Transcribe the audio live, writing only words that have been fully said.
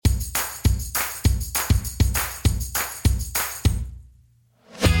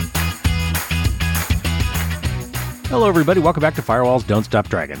Hello, everybody. Welcome back to Firewalls Don't Stop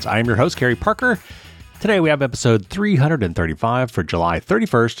Dragons. I am your host, Kerry Parker. Today we have episode 335 for July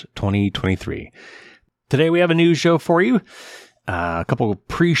 31st, 2023. Today we have a news show for you. A couple of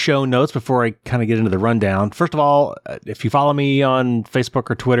pre-show notes before I kind of get into the rundown. First of all, if you follow me on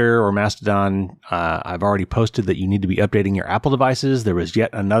Facebook or Twitter or Mastodon, I've already posted that you need to be updating your Apple devices. There was yet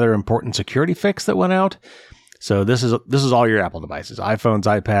another important security fix that went out. So this is all your Apple devices, iPhones,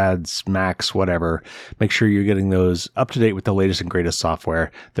 iPads, Macs, whatever. Make sure you're getting those up to date with the latest and greatest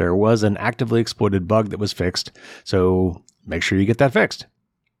software. There was an actively exploited bug that was fixed, so make sure you get that fixed.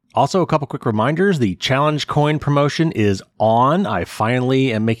 Also, a couple quick reminders. The Challenge Coin promotion is on. I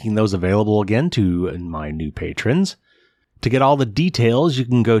finally am making those available again to my new patrons. To get all the details, you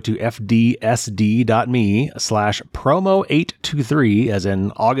can go to fdsd.me/promo823, as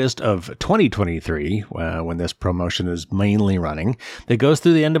in August of 2023, when this promotion is mainly running. It goes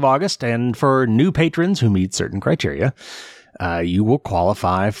through the end of August, and for new patrons who meet certain criteria, you will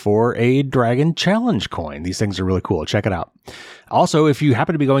qualify for a Dragon Challenge coin. These things are really cool. Check it out. Also, if you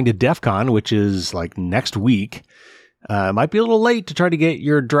happen to be going to DEF CON, which is like next week, it might be a little late to try to get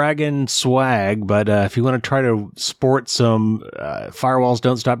your Dragon swag, but if you want to try to sport some Firewalls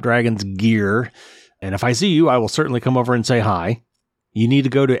Don't Stop Dragons gear, and if I see you, I will certainly come over and say hi. You need to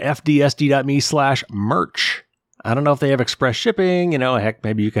go to fdsd.me/merch. I don't know if they have express shipping. Heck,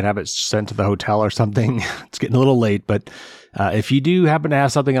 maybe you could have it sent to the hotel or something. It's getting a little late, but if you do happen to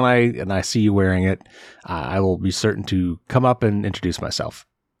have something and I see you wearing it, I will be certain to come up and introduce myself.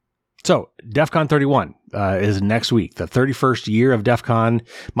 So, DEF CON 31 is next week, the 31st year of DEF CON.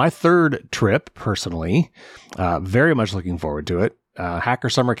 My third trip, personally. Very much looking forward to it. Hacker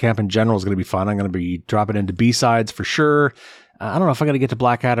Summer Camp in general is going to be fun. I'm going to be dropping into B-Sides for sure. I don't know if I'm going to get to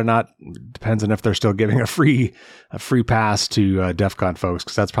Black Hat or not. Depends on if they're still giving a free pass to DEF CON folks,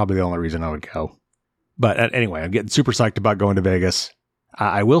 because that's probably the only reason I would go. But anyway, I'm getting super psyched about going to Vegas.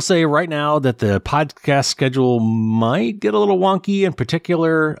 I will say right now that the podcast schedule might get a little wonky, in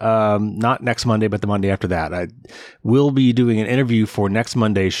particular, not next Monday, but the Monday after that. I will be doing an interview for next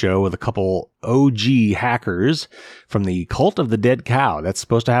Monday's show with a couple OG hackers from the Cult of the Dead Cow. That's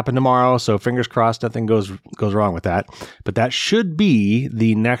supposed to happen tomorrow, so fingers crossed nothing goes wrong with that. But that should be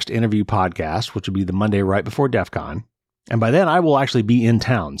the next interview podcast, which will be the Monday right before DEF CON. And by then, I will actually be in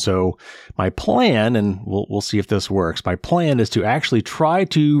town. So my plan, and we'll see if this works, my plan is to actually try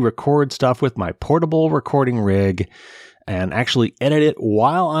to record stuff with my portable recording rig and actually edit it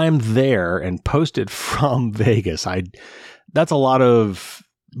while I'm there and post it from Vegas. That's a lot of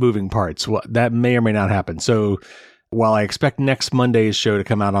moving parts. That may or may not happen. So while I expect next Monday's show to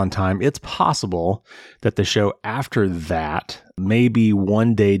come out on time, it's possible that the show after that may be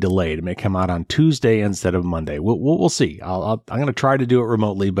one day delayed. It may come out on Tuesday instead of Monday. We'll see. I'm going to try to do it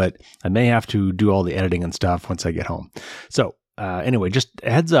remotely, but I may have to do all the editing and stuff once I get home. So anyway, just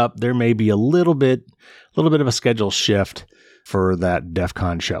a heads up, there may be a little bit of a schedule shift for that DEF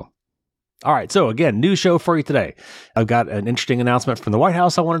CON show. All right. So again, new show for you today. I've got an interesting announcement from the White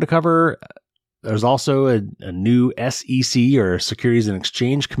House I wanted to cover. There's also a new SEC, or Securities and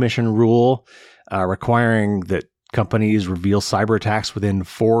Exchange Commission rule requiring that companies reveal cyber attacks within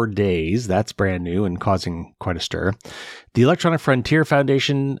 4 days. That's brand new and causing quite a stir. The Electronic Frontier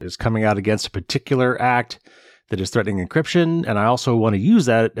Foundation is coming out against a particular act that is threatening encryption, and I also want to use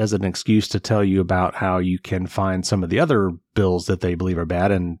that as an excuse to tell you about how you can find some of the other bills that they believe are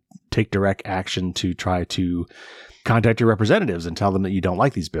bad and take direct action to try to contact your representatives and tell them that you don't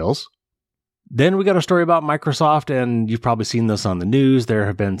like these bills. Then we got a story about Microsoft, and you've probably seen this on the news. There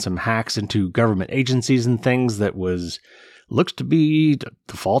have been some hacks into government agencies and things that looks to be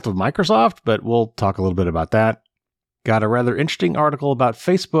the fault of Microsoft, but we'll talk a little bit about that. Got a rather interesting article about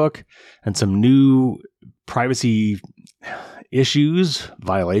Facebook and some new privacy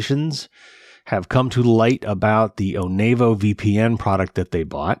violations have come to light about the Onevo VPN product that they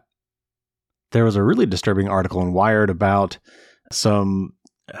bought. There was a really disturbing article in Wired about some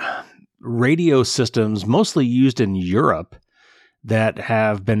radio systems, mostly used in Europe, that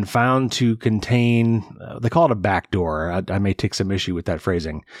have been found to contain, they call it a backdoor. I may take some issue with that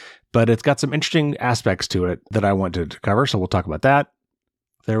phrasing, but it's got some interesting aspects to it that I wanted to cover, so we'll talk about that.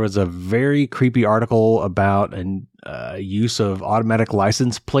 There was a very creepy article about use of automatic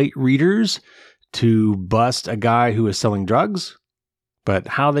license plate readers to bust a guy who was selling drugs, but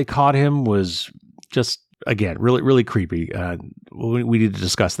how they caught him was just, again, really, really creepy. We need to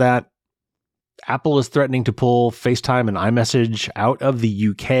discuss that. Apple is threatening to pull FaceTime and iMessage out of the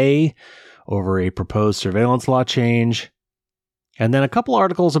UK over a proposed surveillance law change. And then a couple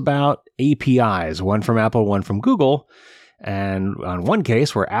articles about APIs, one from Apple, one from Google. And on one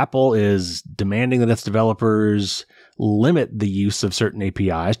case where Apple is demanding that its developers limit the use of certain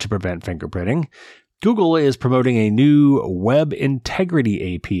APIs to prevent fingerprinting. Google is promoting a new Web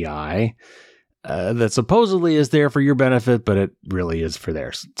Integrity API that supposedly is there for your benefit, but it really is for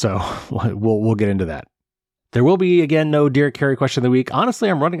theirs. So we'll get into that. There will be, again, no Dear Carrie question of the week. Honestly,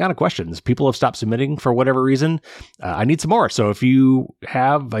 I'm running out of questions. People have stopped submitting for whatever reason. I need some more. So if you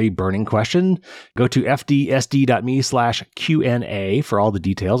have a burning question, go to fdsd.me/Q&A for all the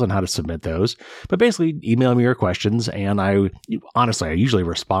details on how to submit those. But basically, email me your questions, and I usually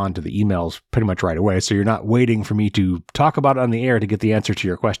respond to the emails pretty much right away, so you're not waiting for me to talk about it on the air to get the answer to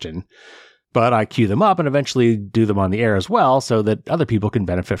your question. But I queue them up and eventually do them on the air as well so that other people can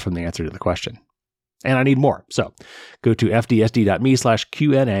benefit from the answer to the question. And I need more. So go to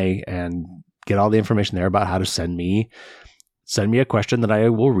fdsd.me/Q&A and get all the information there about how to send me a question that I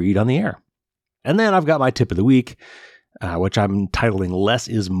will read on the air. And then I've got my tip of the week, which I'm titling Less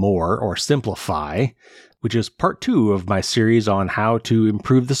is More, or Simplify, which is part 2 of my series on how to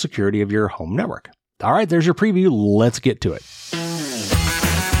improve the security of your home network. All right, there's your preview. Let's get to it.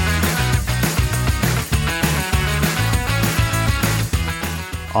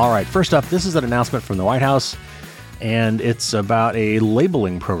 All right, first up, this is an announcement from the White House, and it's about a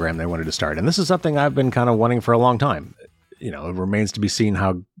labeling program they wanted to start. And this is something I've been kind of wanting for a long time. It remains to be seen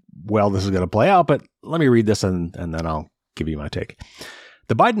how well this is going to play out, but let me read this and then I'll give you my take.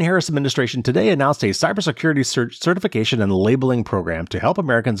 The Biden-Harris administration today announced a cybersecurity certification and labeling program to help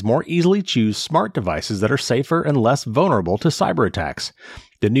Americans more easily choose smart devices that are safer and less vulnerable to cyber attacks.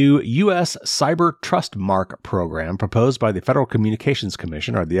 The new U.S. Cyber Trust Mark program, proposed by the Federal Communications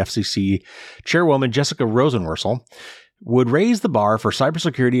Commission, or the FCC, Chairwoman Jessica Rosenworcel, would raise the bar for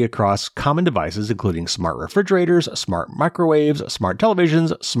cybersecurity across common devices, including smart refrigerators, smart microwaves, smart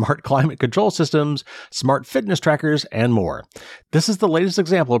televisions, smart climate control systems, smart fitness trackers, and more. This is the latest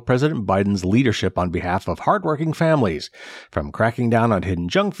example of President Biden's leadership on behalf of hardworking families, from cracking down on hidden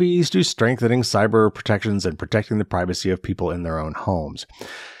junk fees to strengthening cyber protections and protecting the privacy of people in their own homes.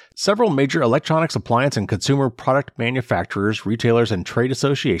 Several major electronics, appliance, and consumer product manufacturers, retailers, and trade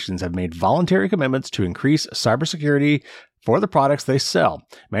associations have made voluntary commitments to increase cybersecurity for the products they sell.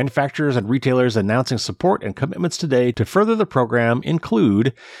 Manufacturers and retailers announcing support and commitments today to further the program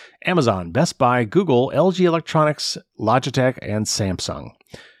include Amazon, Best Buy, Google, LG Electronics, Logitech, and Samsung.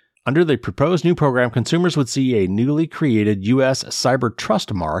 Under the proposed new program, consumers would see a newly created U.S. Cyber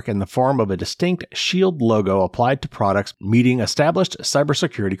Trust Mark in the form of a distinct shield logo applied to products meeting established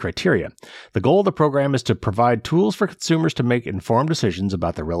cybersecurity criteria. The goal of the program is to provide tools for consumers to make informed decisions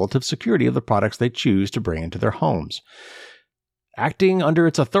about the relative security of the products they choose to bring into their homes. Acting under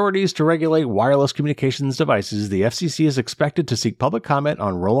its authorities to regulate wireless communications devices, the FCC is expected to seek public comment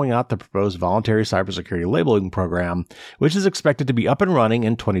on rolling out the proposed voluntary cybersecurity labeling program, which is expected to be up and running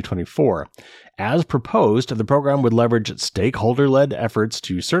in 2024. As proposed, the program would leverage stakeholder-led efforts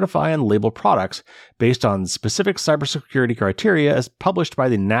to certify and label products based on specific cybersecurity criteria as published by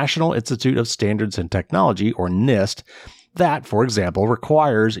the National Institute of Standards and Technology, or NIST, that, for example,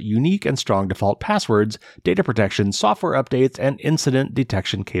 requires unique and strong default passwords, data protection, software updates, and incident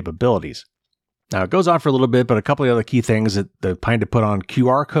detection capabilities. Now, it goes on for a little bit, but a couple of other key things that they're planning to put on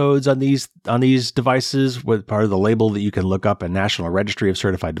QR codes on these devices with part of the label that you can look up in National Registry of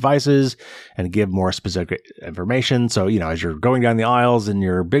Certified Devices and give more specific information. So, as you're going down the aisles in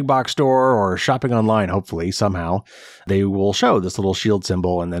your big box store or shopping online, hopefully somehow they will show this little shield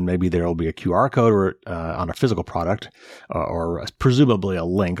symbol, and then maybe there will be a QR code or on a physical product or presumably a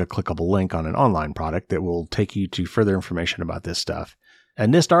clickable link on an online product that will take you to further information about this stuff.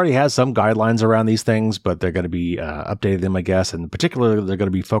 And NIST already has some guidelines around these things, but they're going to be updating them, I guess. And in particular, they're going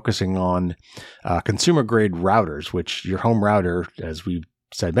to be focusing on consumer-grade routers, which your home router, as we've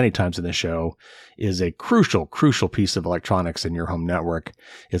said many times in the show, is a crucial piece of electronics in your home network.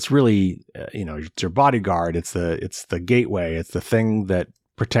 It's really, it's your bodyguard. It's the gateway. It's the thing that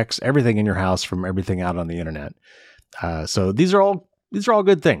protects everything in your house from everything out on the internet. So these are all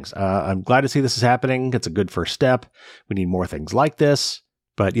good things. I'm glad to see this is happening. It's a good first step. We need more things like this.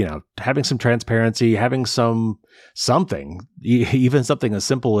 But, having some transparency, having something, even something as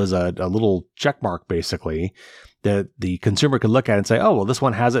simple as a little check mark, basically, that the consumer can look at and say, oh, well, this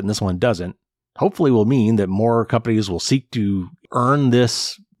one has it and this one doesn't, hopefully will mean that more companies will seek to earn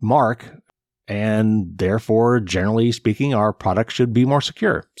this mark. And therefore, generally speaking, our products should be more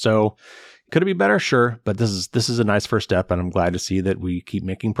secure. So could it be better? Sure. But this is a nice first step. And I'm glad to see that we keep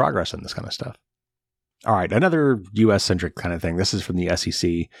making progress on this kind of stuff. All right, another U.S.-centric kind of thing. This is from the SEC.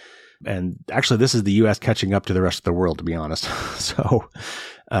 And actually, this is the U.S. catching up to the rest of the world, to be honest. So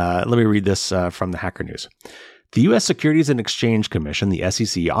let me read this from the Hacker News. The U.S. Securities and Exchange Commission, the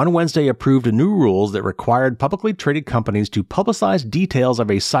SEC, on Wednesday approved new rules that required publicly traded companies to publicize details of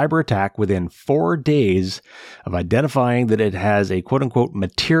a cyber attack within 4 days of identifying that it has a quote-unquote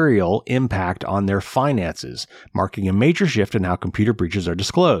material impact on their finances, marking a major shift in how computer breaches are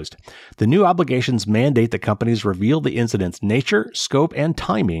disclosed. The new obligations mandate that companies reveal the incident's nature, scope, and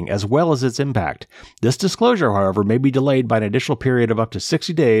timing, as well as its impact. This disclosure, however, may be delayed by an additional period of up to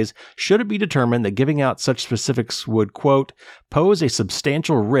 60 days should it be determined that giving out such specifics would, quote, pose a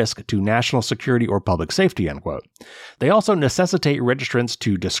substantial risk to national security or public safety, unquote. They also necessitate registrants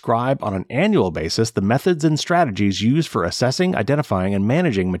to describe on an annual basis the methods and strategies used for assessing, identifying, and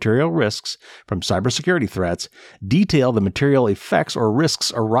managing material risks from cybersecurity threats, detail the material effects or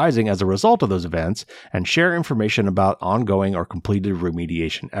risks arising as a result of those events, and share information about ongoing or completed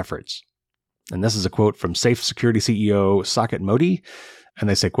remediation efforts. And this is a quote from Safe Security CEO Saket Modi. And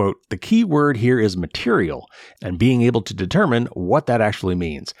they say, quote, the key word here is material and being able to determine what that actually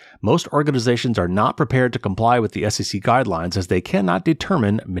means. Most organizations are not prepared to comply with the SEC guidelines as they cannot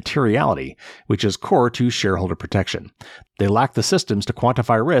determine materiality, which is core to shareholder protection. They lack the systems to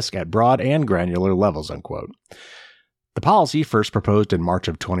quantify risk at broad and granular levels, unquote. The policy, first proposed in March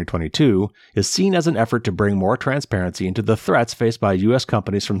of 2022, is seen as an effort to bring more transparency into the threats faced by U.S.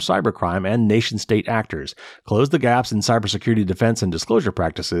 companies from cybercrime and nation-state actors, close the gaps in cybersecurity defense and disclosure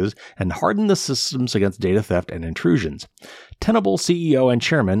practices, and harden the systems against data theft and intrusions. Tenable CEO and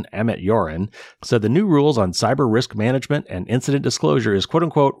Chairman Amit Yoran said the new rules on cyber risk management and incident disclosure is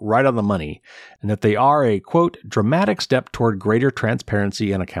quote-unquote right on the money, and that they are a, quote, dramatic step toward greater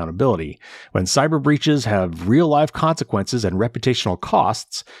transparency and accountability. When cyber breaches have real-life consequences and reputational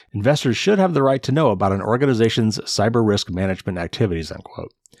costs, investors should have the right to know about an organization's cyber risk management activities,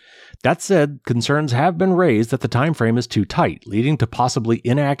 unquote. That said, concerns have been raised that the time frame is too tight, leading to possibly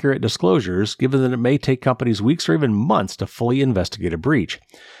inaccurate disclosures, given that it may take companies weeks or even months to fully investigate a breach.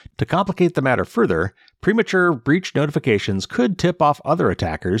 To complicate the matter further, premature breach notifications could tip off other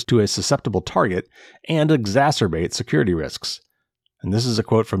attackers to a susceptible target and exacerbate security risks. And this is a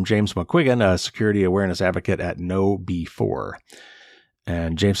quote from James McQuiggan, a security awareness advocate at KnowB4.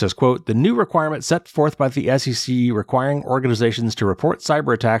 And James says, quote, the new requirement set forth by the SEC requiring organizations to report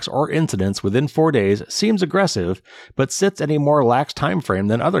cyber attacks or incidents within 4 days seems aggressive, but sits at a more lax time frame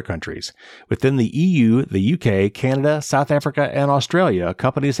than other countries. Within the EU, the UK, Canada, South Africa, and Australia,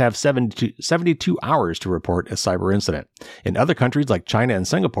 companies have 72 hours to report a cyber incident. In other countries like China and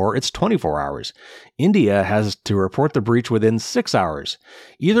Singapore, it's 24 hours. India has to report the breach within 6 hours.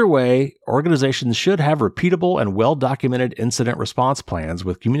 Either way, organizations should have repeatable and well-documented incident response plans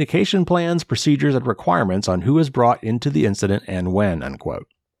with communication plans, procedures, and requirements on who is brought into the incident and when, unquote.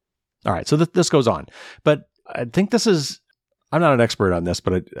 All right, so this goes on. But I think I'm not an expert on this,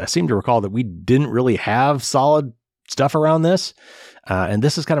 but I seem to recall that we didn't really have solid stuff around this. And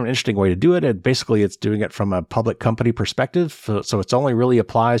this is kind of an interesting way to do it. And basically, it's doing it from a public company perspective. So it's only really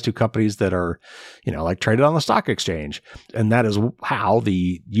applies to companies that are, like traded on the stock exchange. And that is how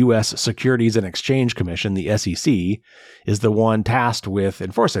the U.S. Securities and Exchange Commission, the SEC, is the one tasked with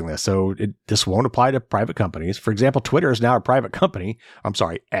enforcing this. So this won't apply to private companies. For example, Twitter is now a private company.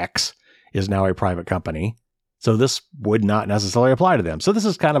 X is now a private company. So this would not necessarily apply to them. So this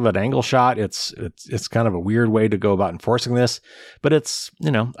is kind of an angle shot. It's kind of a weird way to go about enforcing this, but it's,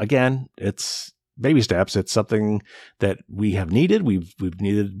 again, it's baby steps. It's something that we have needed. We've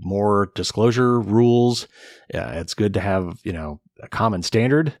needed more disclosure rules. It's good to have, a common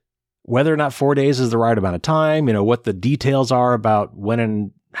standard. Whether or not 4 days is the right amount of time, what the details are about when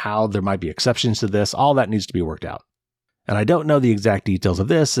and how there might be exceptions to this, all that needs to be worked out. And I don't know the exact details of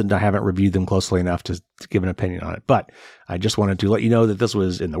this, and I haven't reviewed them closely enough to give an opinion on it. But I just wanted to let you know that this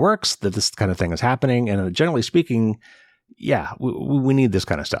was in the works, that this kind of thing is happening. And generally speaking, we need this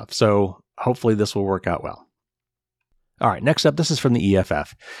kind of stuff. So hopefully this will work out well. All right, next up, this is from the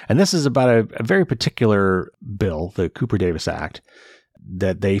EFF. And this is about a very particular bill, the Cooper-Davis Act,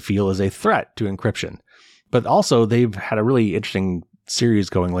 that they feel is a threat to encryption. But also, they've had a really interesting series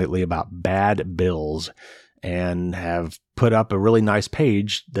going lately about bad bills, and have put up a really nice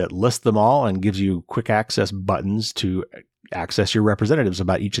page that lists them all and gives you quick access buttons to access your representatives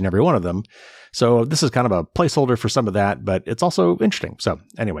about each and every one of them. So this is kind of a placeholder for some of that, but it's also interesting. So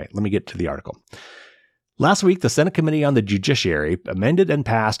anyway, let me get to the article. Last week, the Senate Committee on the Judiciary amended and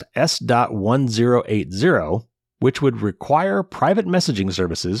passed S.1080, which would require private messaging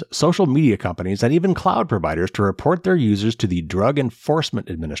services, social media companies, and even cloud providers to report their users to the Drug Enforcement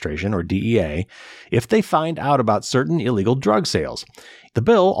Administration, or DEA, if they find out about certain illegal drug sales. The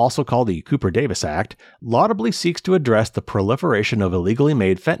bill, also called the Cooper-Davis Act, laudably seeks to address the proliferation of illegally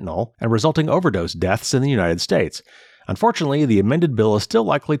made fentanyl and resulting overdose deaths in the United States. Unfortunately, the amended bill is still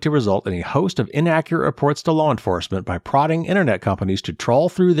likely to result in a host of inaccurate reports to law enforcement by prodding internet companies to trawl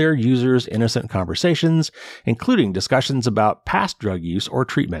through their users' innocent conversations, including discussions about past drug use or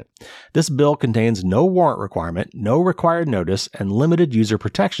treatment. This bill contains no warrant requirement, no required notice, and limited user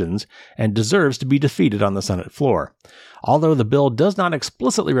protections, and deserves to be defeated on the Senate floor. Although the bill does not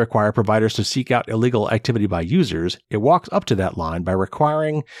explicitly require providers to seek out illegal activity by users, it walks up to that line by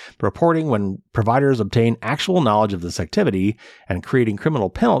requiring reporting when providers obtain actual knowledge of this activity and creating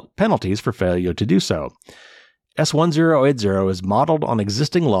criminal penalties for failure to do so. S1080 is modeled on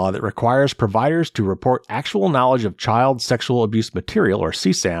existing law that requires providers to report actual knowledge of child sexual abuse material, or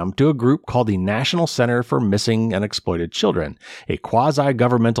CSAM, to a group called the National Center for Missing and Exploited Children, a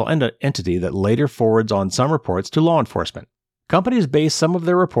quasi-governmental entity that later forwards on some reports to law enforcement. Companies base some of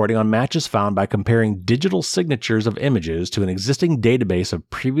their reporting on matches found by comparing digital signatures of images to an existing database of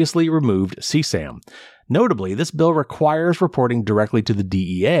previously removed CSAM. Notably, this bill requires reporting directly to the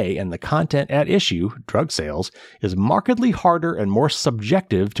DEA, and the content at issue, drug sales, is markedly harder and more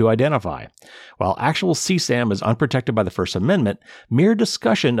subjective to identify. While actual CSAM is unprotected by the First Amendment, mere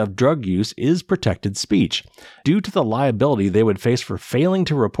discussion of drug use is protected speech. Due to the liability they would face for failing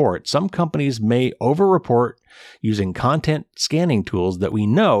to report, some companies may over-report using content scanning tools that we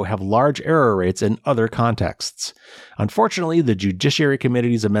know have large error rates in other contexts. Unfortunately, the Judiciary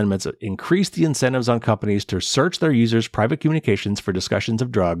Committee's amendments increase the incentives on companies to search their users' private communications for discussions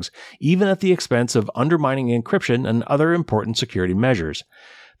of drugs, even at the expense of undermining encryption and other important security measures.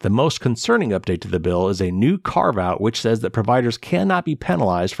 The most concerning update to the bill is a new carve-out which says that providers cannot be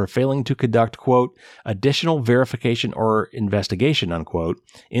penalized for failing to conduct, quote, additional verification or investigation, unquote,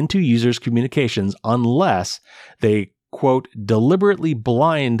 into users' communications unless they, quote, deliberately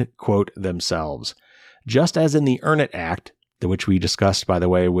blind, quote, themselves. Just as in the EARN IT Act, which we discussed, by the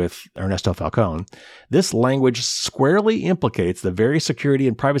way, with Ernesto Falcon, this language squarely implicates the very security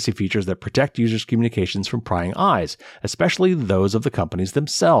and privacy features that protect users' communications from prying eyes, especially those of the companies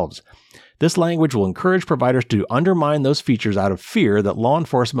themselves. This language will encourage providers to undermine those features out of fear that law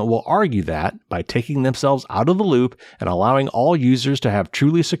enforcement will argue that, by taking themselves out of the loop and allowing all users to have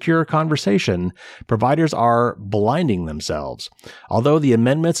truly secure conversation, providers are blinding themselves. Although the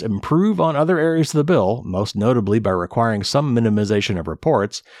amendments improve on other areas of the bill, most notably by requiring some minimization of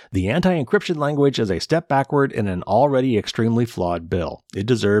reports, the anti-encryption language is a step backward in an already extremely flawed bill. It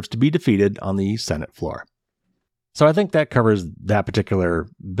deserves to be defeated on the Senate floor. So I think that covers that particular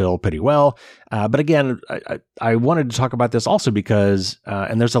bill pretty well. But again, I wanted to talk about this also because,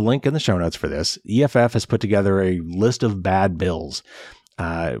 and there's a link in the show notes for this, EFF has put together a list of bad bills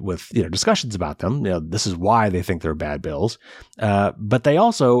with discussions about them. This is why they think they're bad bills. But they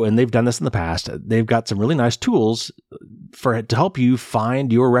also, and they've done this in the past, they've got some really nice tools to help you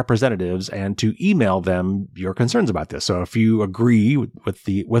find your representatives and to email them your concerns about this. So if you agree with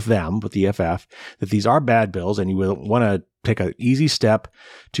the EFF, that these are bad bills and you will want to take an easy step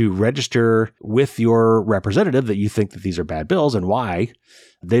to register with your representative that you think that these are bad bills and why,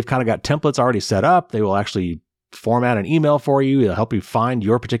 they've kind of got templates already set up. They will actually format an email for you. It'll help you find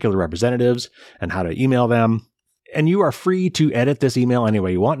your particular representatives and how to email them. And you are free to edit this email any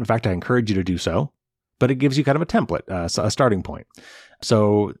way you want. In fact, I encourage you to do so. But it gives you kind of a template, a starting point.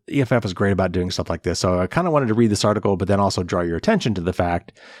 So EFF is great about doing stuff like this. So I kind of wanted to read this article, but then also draw your attention to the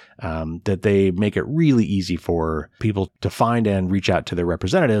fact that they make it really easy for people to find and reach out to their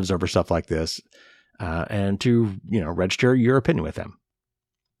representatives over stuff like this and to, register your opinion with them.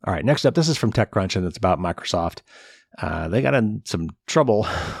 All right, next up, this is from TechCrunch, and it's about Microsoft. They got in some trouble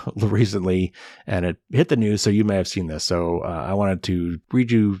recently, and it hit the news, so you may have seen this. So I wanted to read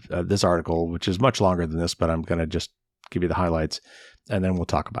you this article, which is much longer than this, but I'm going to just give you the highlights, and then we'll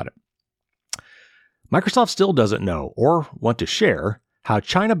talk about it. Microsoft still doesn't know or want to share how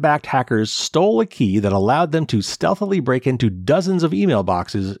China-backed hackers stole a key that allowed them to stealthily break into dozens of email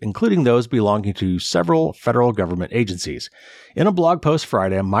boxes, including those belonging to several federal government agencies. In a blog post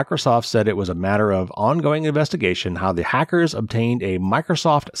Friday, Microsoft said it was a matter of ongoing investigation how the hackers obtained a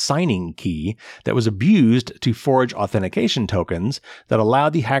Microsoft signing key that was abused to forge authentication tokens that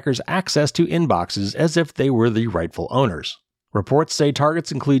allowed the hackers access to inboxes as if they were the rightful owners. Reports say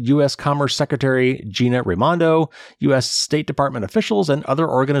targets include U.S. Commerce Secretary Gina Raimondo, U.S. State Department officials, and other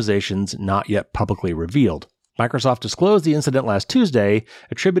organizations not yet publicly revealed. Microsoft disclosed the incident last Tuesday,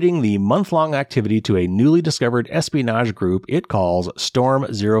 attributing the month-long activity to a newly discovered espionage group it calls Storm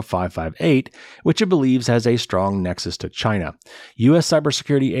 0558, which it believes has a strong nexus to China. U.S.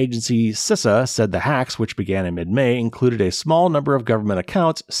 cybersecurity agency CISA said the hacks, which began in mid-May, included a small number of government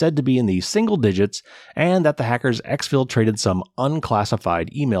accounts said to be in the single digits, and that the hackers exfiltrated some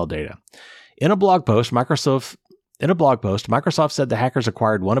unclassified email data. In a blog post, Microsoft said the hackers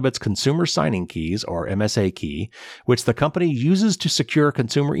acquired one of its consumer signing keys, or MSA key, which the company uses to secure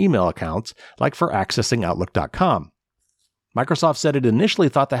consumer email accounts, like for accessing Outlook.com. Microsoft said it initially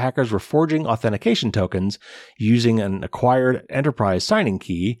thought the hackers were forging authentication tokens using an acquired enterprise signing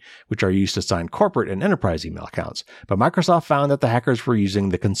key, which are used to sign corporate and enterprise email accounts. But Microsoft found that the hackers were using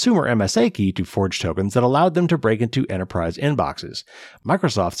the consumer MSA key to forge tokens that allowed them to break into enterprise inboxes.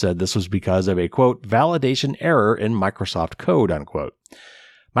 Microsoft said this was because of a, quote, validation error in Microsoft code, unquote.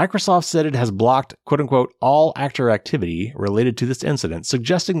 Microsoft said it has blocked, quote-unquote, all actor activity related to this incident,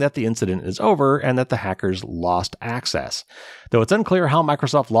 suggesting that the incident is over and that the hackers lost access. Though it's unclear how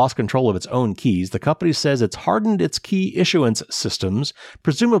Microsoft lost control of its own keys, the company says it's hardened its key issuance systems,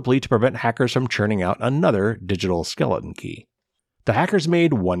 presumably to prevent hackers from churning out another digital skeleton key. The hackers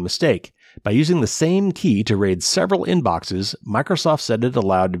made one mistake. By using the same key to raid several inboxes, Microsoft said it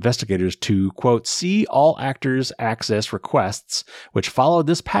allowed investigators to, quote, see all actors' access requests, which followed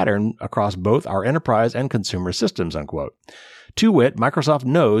this pattern across both our enterprise and consumer systems, unquote. To wit, Microsoft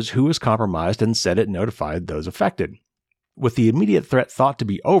knows who is compromised and said it notified those affected. With the immediate threat thought to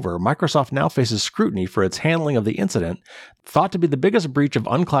be over, Microsoft now faces scrutiny for its handling of the incident, thought to be the biggest breach of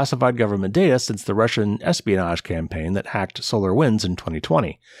unclassified government data since the Russian espionage campaign that hacked SolarWinds in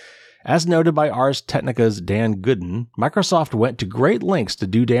 2020. As noted by Ars Technica's Dan Gooden, Microsoft went to great lengths to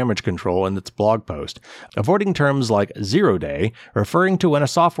do damage control in its blog post, avoiding terms like zero day, referring to when a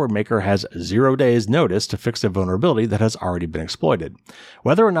software maker has 0 days notice to fix a vulnerability that has already been exploited.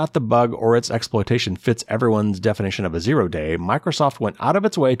 Whether or not the bug or its exploitation fits everyone's definition of a 0 day, Microsoft went out of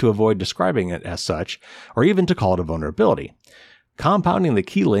its way to avoid describing it as such, or even to call it a vulnerability. Compounding the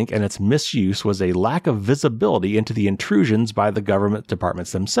key link and its misuse was a lack of visibility into the intrusions by the government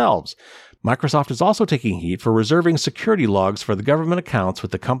departments themselves. Microsoft is also taking heat for reserving security logs for the government accounts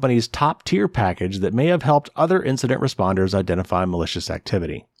with the company's top-tier package that may have helped other incident responders identify malicious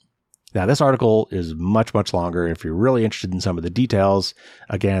activity. Now, this article is much, much longer. If you're really interested in some of the details,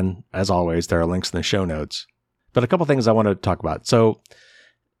 again, as always, there are links in the show notes. But a couple things I want to talk about. So,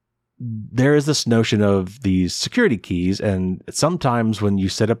 there is this notion of these security keys, and sometimes when you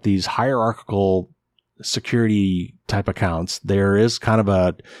set up these hierarchical security type accounts, there is kind of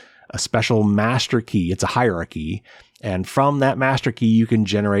a special master key. It's a hierarchy, and from that master key, you can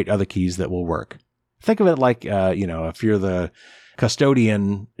generate other keys that will work. Think of it like, if you're the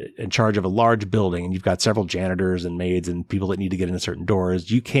custodian in charge of a large building and you've got several janitors and maids and people that need to get into certain doors,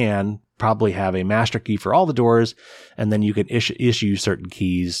 you can probably have a master key for all the doors, and then you can issue certain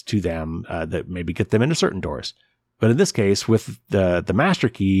keys to them that maybe get them into certain doors. But in this case, with the master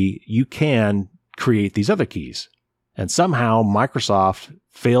key, you can create these other keys. And somehow Microsoft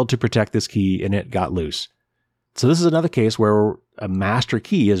failed to protect this key and it got loose. So this is another case where a master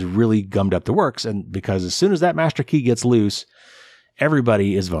key is really gummed up the works, and because as soon as that master key gets loose,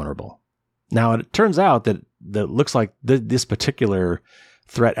 everybody is vulnerable. Now, it turns out that looks like this particular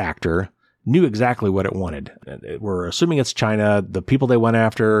threat actor knew exactly what it wanted. We're assuming it's China. The people they went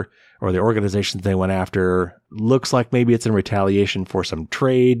after, or the organizations they went after, looks like maybe it's in retaliation for some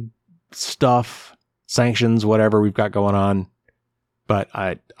trade stuff, sanctions, whatever we've got going on. But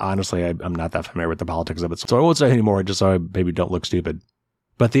I'm not that familiar with the politics of it, so I won't say anymore just so I maybe don't look stupid.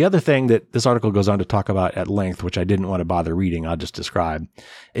 But the other thing that this article goes on to talk about at length, which I didn't want to bother reading, I'll just describe,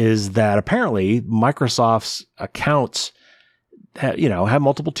 is that apparently Microsoft's accounts have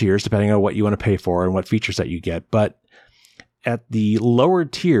multiple tiers depending on what you want to pay for and what features that you get. But at the lower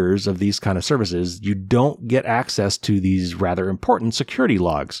tiers of these kind of services, you don't get access to these rather important security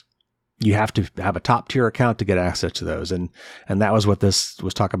logs. You have to have a top tier account to get access to those. And that was what this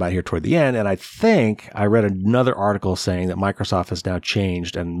was talking about here toward the end. And I think I read another article saying that Microsoft has now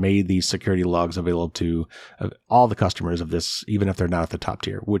changed and made these security logs available to all the customers of this, even if they're not at the top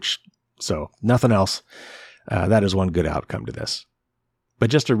tier, so nothing else. That is one good outcome to this.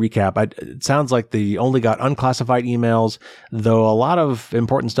 But just to recap, it sounds like they only got unclassified emails, though a lot of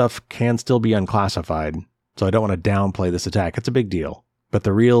important stuff can still be unclassified. So I don't want to downplay this attack. It's a big deal. But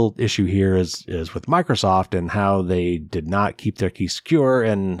the real issue here is with Microsoft and how they did not keep their keys secure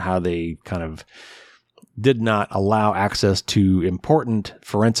and how they kind of did not allow access to important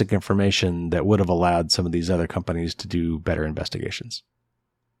forensic information that would have allowed some of these other companies to do better investigations.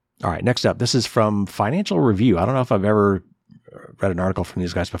 All right, next up, this is from Financial Review. I don't know if I've ever read an article from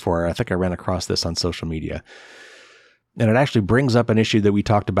these guys before. I think I ran across this on social media. And it actually brings up an issue that we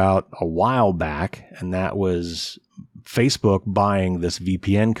talked about a while back, and that was Facebook buying this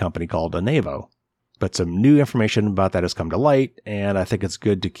VPN company called Onavo. But some new information about that has come to light, and I think it's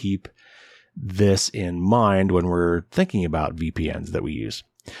good to keep this in mind when we're thinking about VPNs that we use.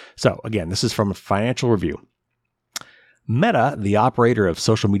 So again, this is from Financial Review. Meta, the operator of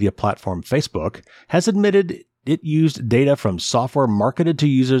social media platform Facebook, has admitted it used data from software marketed to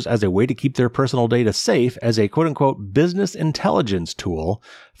users as a way to keep their personal data safe as a quote-unquote business intelligence tool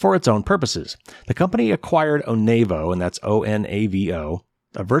for its own purposes. The company acquired Onavo, and that's O-N-A-V-O,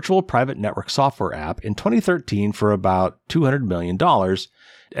 a virtual private network software app, in 2013 for about $200 million,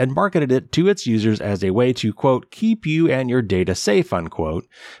 and marketed it to its users as a way to, quote, keep you and your data safe, unquote,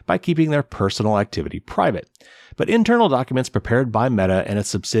 by keeping their personal activity private. But internal documents prepared by Meta and its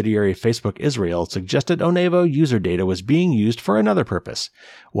subsidiary Facebook Israel suggested Onavo user data was being used for another purpose.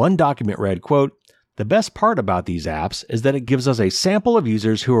 One document read, quote, "The best part about these apps is that it gives us a sample of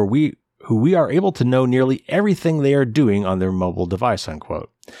users who we are able to know nearly everything they are doing on their mobile device,"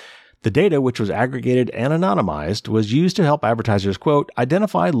 unquote. The data, which was aggregated and anonymized, was used to help advertisers, quote,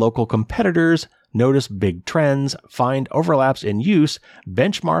 identify local competitors, notice big trends, find overlaps in use,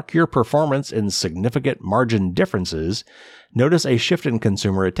 benchmark your performance in significant margin differences, notice a shift in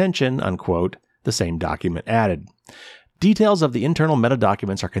consumer attention, unquote, the same document added. Details of the internal Meta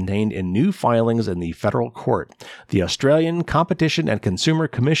documents are contained in new filings in the federal court. The Australian Competition and Consumer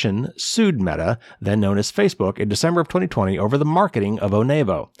Commission sued Meta, then known as Facebook, in December of 2020 over the marketing of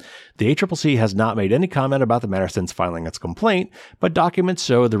Onavo. The ACCC has not made any comment about the matter since filing its complaint, but documents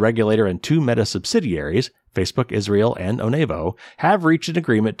show the regulator and two Meta subsidiaries, Facebook Israel and Onavo, have reached an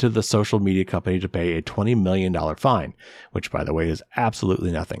agreement to the social media company to pay a $20 million fine, which, by the way, is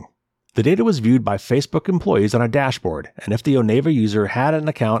absolutely nothing. The data was viewed by Facebook employees on a dashboard, and if the Onavo user had an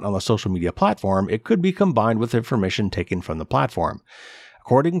account on the social media platform, it could be combined with information taken from the platform.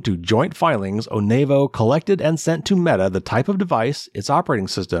 According to joint filings, Onavo collected and sent to Meta the type of device, its operating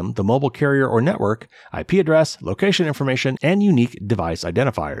system, the mobile carrier or network, IP address, location information, and unique device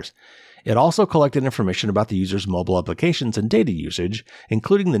identifiers. It also collected information about the user's mobile applications and data usage,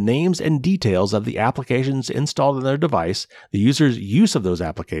 including the names and details of the applications installed on their device, the user's use of those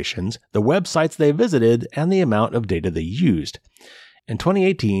applications, the websites they visited, and the amount of data they used. In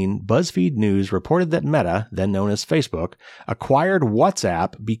 2018, BuzzFeed News reported that Meta, then known as Facebook, acquired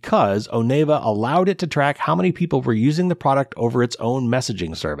WhatsApp because Onavo allowed it to track how many people were using the product over its own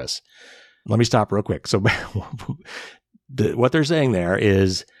messaging service. Let me stop real quick. So what they're saying there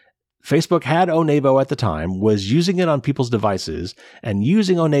is Facebook had Onavo at the time, was using it on people's devices, and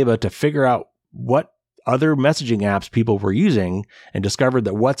using Onavo to figure out what other messaging apps people were using, and discovered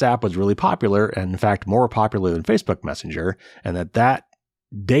that WhatsApp was really popular, and in fact more popular than Facebook Messenger, and that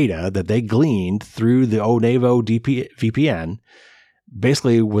data that they gleaned through the Onavo VPN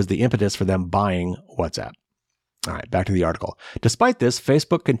basically was the impetus for them buying WhatsApp. All right, back to the article. Despite this,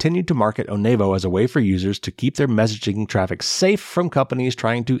 Facebook continued to market Onavo as a way for users to keep their messaging traffic safe from companies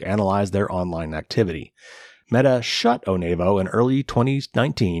trying to analyze their online activity. Meta shut Onavo in early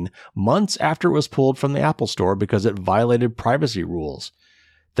 2019, months after it was pulled from the Apple Store because it violated privacy rules.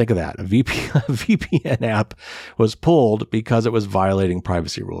 Think of that. A VPN app was pulled because it was violating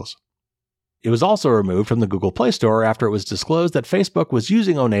privacy rules. It was also removed from the Google Play Store after it was disclosed that Facebook was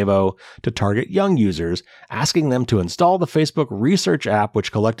using Onavo to target young users, asking them to install the Facebook Research app,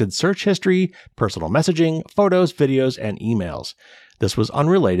 which collected search history, personal messaging, photos, videos, and emails. This was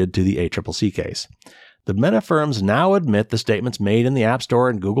unrelated to the ACCC case. The Meta firms now admit the statements made in the App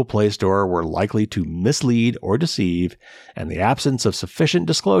Store and Google Play Store were likely to mislead or deceive, and the absence of sufficient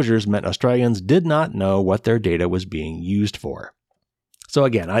disclosures meant Australians did not know what their data was being used for. So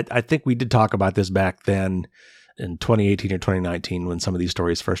again, I think we did talk about this back then in 2018 or 2019 when some of these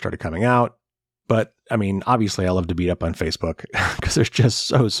stories first started coming out. But I mean, obviously I love to beat up on Facebook because they're just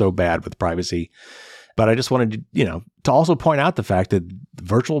so bad with privacy. But I just wanted to, to also point out the fact that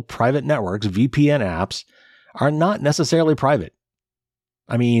virtual private networks, VPN apps, are not necessarily private.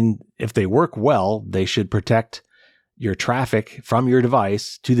 I mean, if they work well, they should protect your traffic from your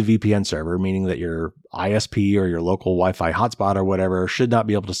device to the VPN server, meaning that your ISP or your local Wi-Fi hotspot or whatever should not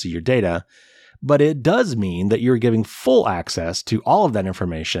be able to see your data. But it does mean that you're giving full access to all of that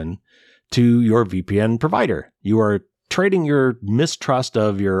information to your VPN provider. You are trading your mistrust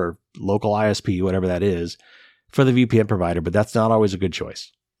of your local ISP, whatever that is, for the VPN provider, but that's not always a good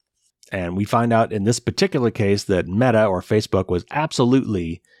choice. And we find out in this particular case that Meta or Facebook was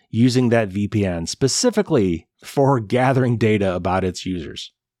absolutely using that VPN specifically for gathering data about its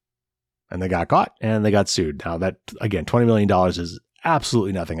users. And they got caught and they got sued. Now that, again, $20 million is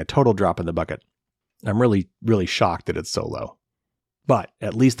absolutely nothing, a total drop in the bucket. I'm really, really shocked that it's so low. But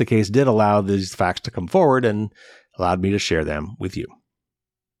at least the case did allow these facts to come forward and allowed me to share them with you.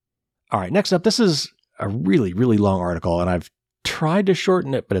 All right, next up, this is a really, really long article, and I've tried to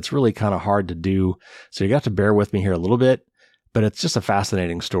shorten it, but it's really kind of hard to do. So you got to bear with me here a little bit, but it's just a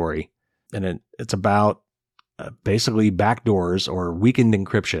fascinating story. And it's about basically backdoors or weakened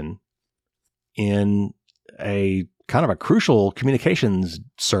encryption in a kind of a crucial communications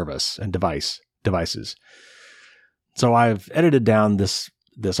service and devices. So I've edited down this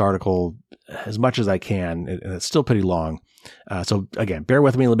article as much as I can, and it's still pretty long. So again, bear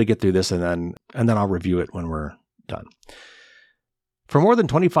with me. Let me get through this, and then I'll review it when we're done. For more than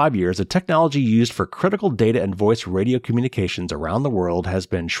 25 years, the technology used for critical data and voice radio communications around the world has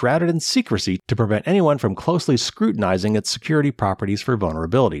been shrouded in secrecy to prevent anyone from closely scrutinizing its security properties for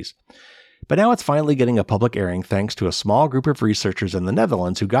vulnerabilities. But now it's finally getting a public airing thanks to a small group of researchers in the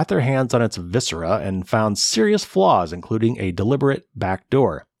Netherlands who got their hands on its viscera and found serious flaws, including a deliberate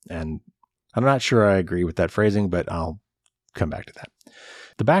backdoor. And I'm not sure I agree with that phrasing, but I'll come back to that.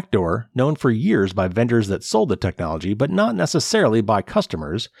 The backdoor, known for years by vendors that sold the technology, but not necessarily by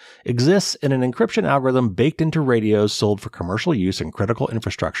customers, exists in an encryption algorithm baked into radios sold for commercial use in critical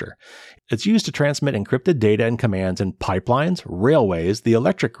infrastructure. It's used to transmit encrypted data and commands in pipelines, railways, the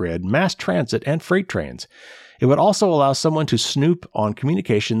electric grid, mass transit, and freight trains. It would also allow someone to snoop on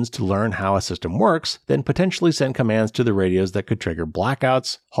communications to learn how a system works, then potentially send commands to the radios that could trigger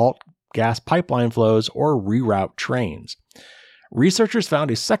blackouts, halt gas pipeline flows, or reroute trains. Researchers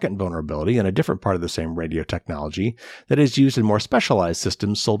found a second vulnerability in a different part of the same radio technology that is used in more specialized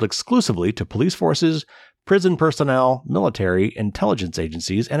systems sold exclusively to police forces, prison personnel, military, intelligence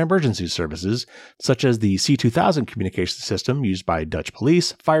agencies, and emergency services, such as the C2000 communication system used by Dutch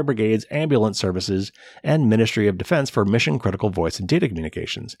police, fire brigades, ambulance services, and Ministry of Defense for mission-critical voice and data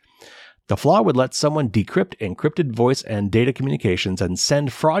communications. The flaw would let someone decrypt encrypted voice and data communications and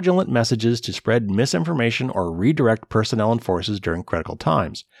send fraudulent messages to spread misinformation or redirect personnel and forces during critical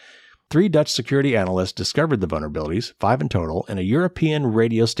times. 3 Dutch security analysts discovered the vulnerabilities, 5 in total, in a European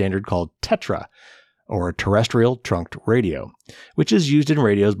radio standard called TETRA, or terrestrial trunked radio, which is used in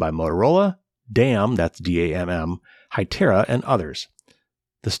radios by Motorola, DAM, that's D-A-M-M, Hytera, and others.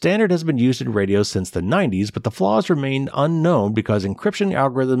 The standard has been used in radios since the 90s, but the flaws remain unknown because encryption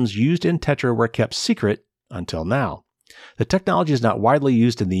algorithms used in TETRA were kept secret until now. The technology is not widely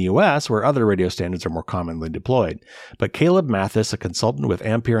used in the US, where other radio standards are more commonly deployed. But Caleb Mathis, a consultant with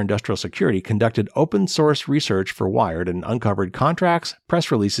Ampere Industrial Security, conducted open source research for Wired and uncovered contracts,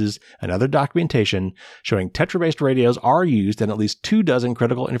 press releases, and other documentation showing TETRA-based radios are used in at least 24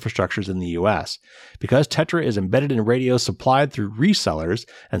 critical infrastructures in the US. Because TETRA is embedded in radios supplied through resellers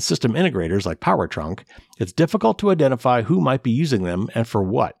and system integrators like PowerTrunk, it's difficult to identify who might be using them and for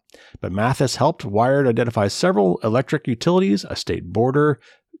what. But Mathis helped Wired identify several electric utilities, a state border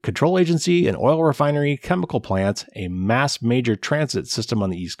control agency, an oil refinery, chemical plants, a mass major transit system on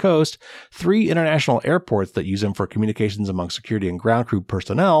the East Coast, 3 international airports that use them for communications among security and ground crew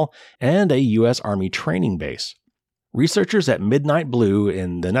personnel, and a U.S. Army training base. Researchers at Midnight Blue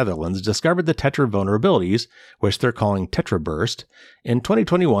in the Netherlands discovered the TETRA vulnerabilities, which they're calling TetraBurst, in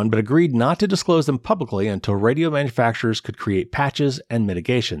 2021, but agreed not to disclose them publicly until radio manufacturers could create patches and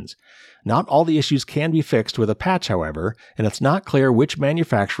mitigations. Not all the issues can be fixed with a patch, however, and it's not clear which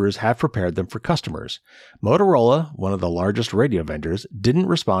manufacturers have prepared them for customers. Motorola, one of the largest radio vendors, didn't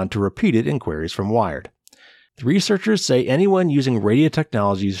respond to repeated inquiries from Wired. The researchers say anyone using radio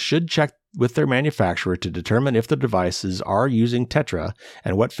technologies should check with their manufacturer to determine if the devices are using TETRA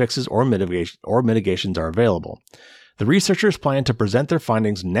and what fixes or mitigations are available. The researchers plan to present their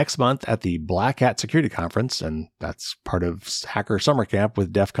findings next month at the Black Hat Security Conference, and that's part of Hacker Summer Camp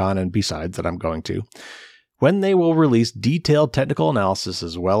with DEF CON and B-Sides that I'm going to, when they will release detailed technical analysis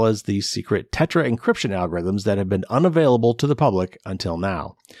as well as the secret TETRA encryption algorithms that have been unavailable to the public until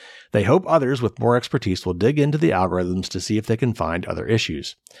now. They hope others with more expertise will dig into the algorithms to see if they can find other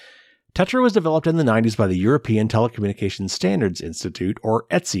issues. TETRA was developed in the 90s by the European Telecommunications Standards Institute, or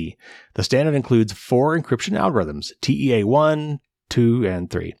ETSI. The standard includes 4 encryption algorithms, TEA1, 2, and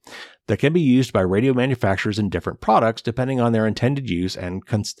 3, that can be used by radio manufacturers in different products depending on their intended use and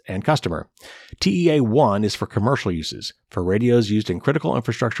customer. TEA1 is for commercial uses. For radios used in critical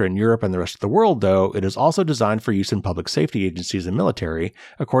infrastructure in Europe and the rest of the world, though, it is also designed for use in public safety agencies and military,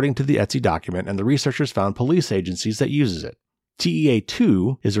 according to the ETSI document, and the researchers found police agencies that uses it.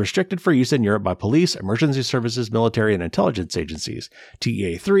 TEA2 is restricted for use in Europe by police, emergency services, military, and intelligence agencies.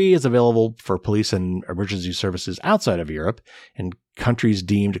 TEA3 is available for police and emergency services outside of Europe, and countries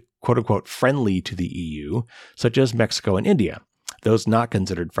deemed quote-unquote friendly to the EU, such as Mexico and India. Those not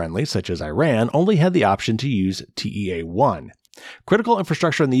considered friendly, such as Iran, only had the option to use TEA-1. Critical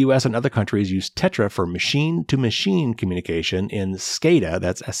infrastructure in the US and other countries use TETRA for machine-to-machine communication in SCADA,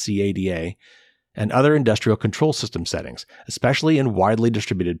 that's SCADA, and other industrial control system settings, especially in widely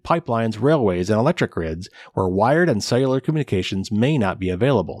distributed pipelines, railways, and electric grids, where wired and cellular communications may not be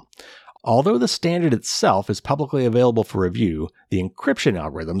available. Although the standard itself is publicly available for review, the encryption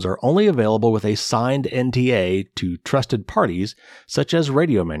algorithms are only available with a signed NDA to trusted parties, such as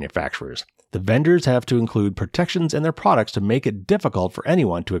radio manufacturers. The vendors have to include protections in their products to make it difficult for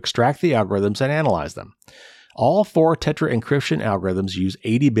anyone to extract the algorithms and analyze them. All 4 TETRA encryption algorithms use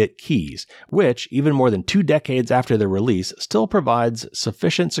 80-bit keys, which, even more than 2 decades after their release, still provides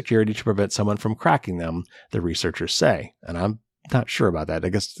sufficient security to prevent someone from cracking them, the researchers say. And I'm not sure about that. I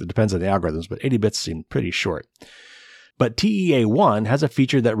guess it depends on the algorithms, but 80 bits seem pretty short. But TEA-1 has a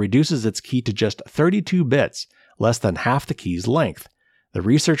feature that reduces its key to just 32 bits, less than half the key's length. The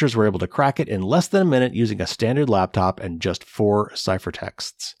researchers were able to crack it in less than a minute using a standard laptop and just 4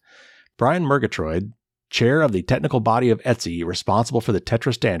 ciphertexts. Brian Murgatroyd, chair of the technical body of ETSI, responsible for the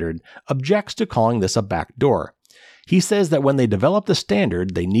TETRA standard, objects to calling this a backdoor. He says that when they developed the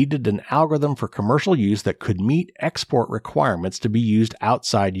standard, they needed an algorithm for commercial use that could meet export requirements to be used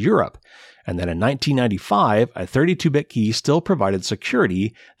outside Europe, and that in 1995, a 32-bit key still provided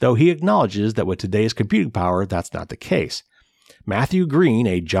security, though he acknowledges that with today's computing power, that's not the case. Matthew Green,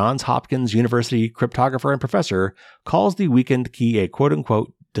 a Johns Hopkins University cryptographer and professor, calls the weakened key a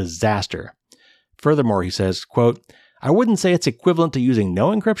quote-unquote disaster. Furthermore, he says, quote, "I wouldn't say it's equivalent to using no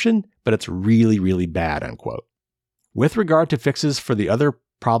encryption, but it's really, really bad," unquote. With regard to fixes for the other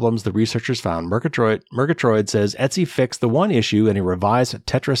problems the researchers found, Murgatroyd says ETSI fixed the one issue in a revised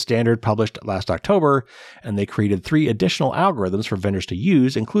TETRA standard published last October, and they created 3 additional algorithms for vendors to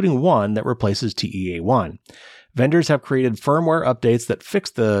use, including one that replaces TEA-1. Vendors have created firmware updates that fix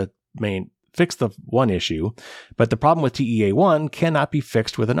the one issue, but the problem with TEA-1 cannot be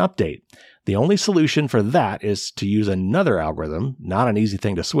fixed with an update. The only solution for that is to use another algorithm, not an easy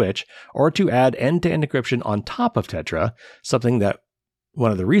thing to switch, or to add end-to-end encryption on top of TETRA, something that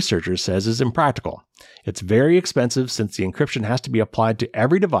one of the researchers says is impractical. It's very expensive since the encryption has to be applied to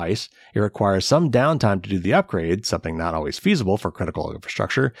every device. It requires some downtime to do the upgrade, something not always feasible for critical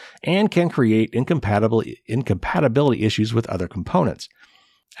infrastructure, and can create incompatibility issues with other components.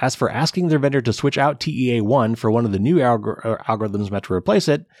 As for asking their vendor to switch out TEA-1 for one of the new algorithms meant to replace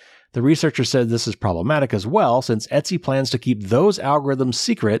it, the researcher said this is problematic as well, since ETSI plans to keep those algorithms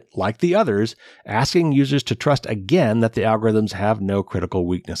secret, like the others, asking users to trust again that the algorithms have no critical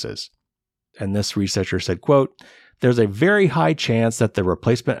weaknesses. And this researcher said, quote, "There's a very high chance that the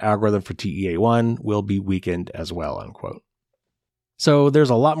replacement algorithm for TEA-1 will be weakened as well," unquote. So there's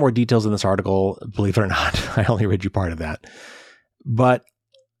a lot more details in this article, believe it or not. I only read you part of that. But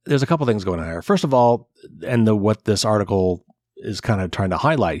there's a couple things going on here. First of all, and what this article is kind of trying to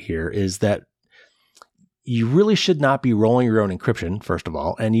highlight here is that you really should not be rolling your own encryption, first of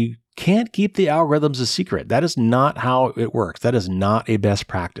all, and you can't keep the algorithms a secret. That is not how it works. That is not a best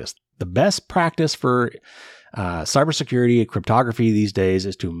practice. The best practice for cybersecurity and cryptography these days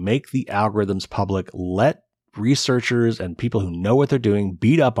is to make the algorithms public. Let researchers and people who know what they're doing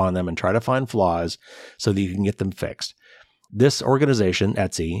beat up on them and try to find flaws so that you can get them fixed. This organization,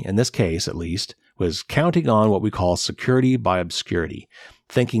 ETSI, in this case at least, was counting on what we call security by obscurity,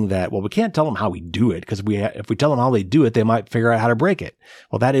 thinking that, well, we can't tell them how we do it because if we tell them how they do it, they might figure out how to break it.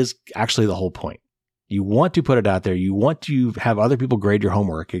 Well, that is actually the whole point. You want to put it out there. You want to have other people grade your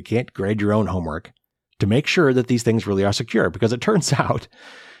homework. You can't grade your own homework to make sure that these things really are secure, because it turns out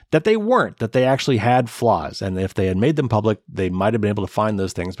that they weren't, that they actually had flaws. And if they had made them public, they might have been able to find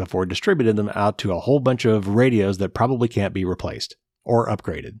those things before distributing them out to a whole bunch of radios that probably can't be replaced or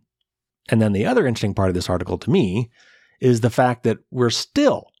upgraded. And then the other interesting part of this article to me is the fact that we're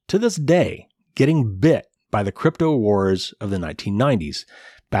still, to this day, getting bit by the crypto wars of the 1990s,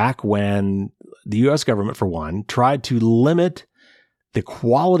 back when the US government, for one, tried to limit the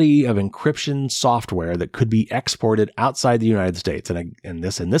quality of encryption software that could be exported outside the United States. And in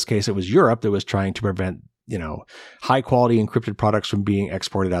this case, it was Europe that was trying to prevent, high quality encrypted products from being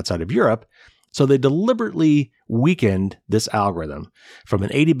exported outside of Europe. So they deliberately weakened this algorithm from an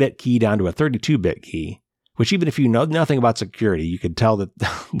 80-bit key down to a 32-bit key, which even if you know nothing about security, you could tell that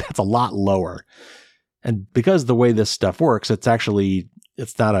that's a lot lower. And because the way this stuff works, it's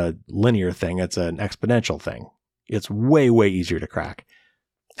not a linear thing. It's an exponential thing. It's way, way easier to crack.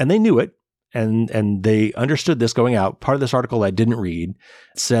 And they knew it. And they understood this going out. Part of this article I didn't read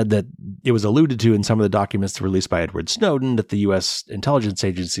said that it was alluded to in some of the documents released by Edward Snowden that the U.S. intelligence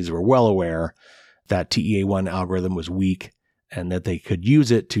agencies were well aware that TEA1 algorithm was weak and that they could use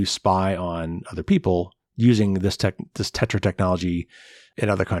it to spy on other people using this Tetra technology in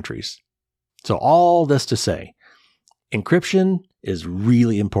other countries. So all this to say, encryption is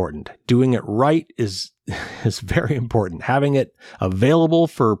really important. Doing it right is very important. Having it available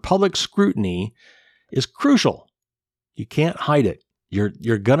for public scrutiny is crucial. You can't hide it. You're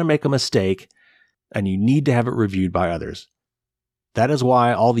going to make a mistake, and you need to have it reviewed by others. That is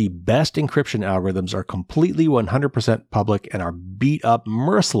why all the best encryption algorithms are completely 100% public and are beat up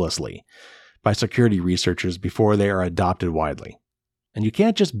mercilessly by security researchers before they are adopted widely. And you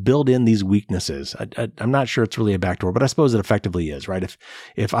can't just build in these weaknesses. I'm not sure it's really a backdoor, but I suppose it effectively is, right?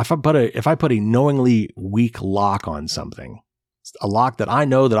 If I put a knowingly weak lock on something, a lock that I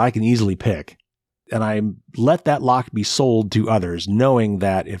know that I can easily pick, and I let that lock be sold to others, knowing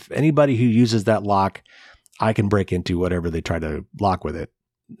that if anybody who uses that lock, I can break into whatever they try to lock with it.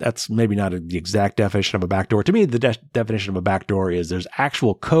 That's maybe not the exact definition of a backdoor. To me, the definition of a backdoor is there's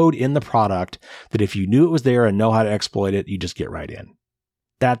actual code in the product that if you knew it was there and know how to exploit it, you just get right in.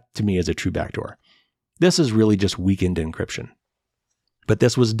 That, to me, is a true backdoor. This is really just weakened encryption. But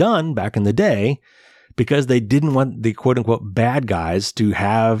this was done back in the day because they didn't want the quote-unquote bad guys to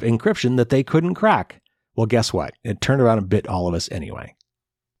have encryption that they couldn't crack. Well, guess what? It turned around and bit all of us anyway.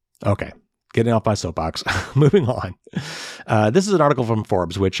 Okay, getting off my soapbox. Moving on. This is an article from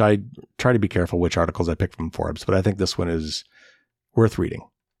Forbes, which I try to be careful which articles I pick from Forbes, but I think this one is worth reading.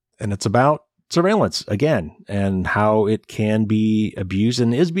 And it's about surveillance again, and how it can be abused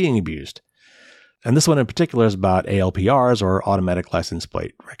and is being abused. And this one in particular is about ALPRs, or automatic license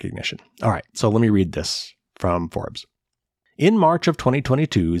plate recognition. All right, so let me read this from Forbes. In March of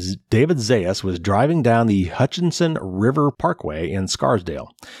 2022, David Zayas was driving down the Hutchinson River Parkway in Scarsdale.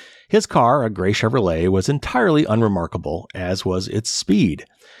 His car, a gray Chevrolet, was entirely unremarkable, as was its speed.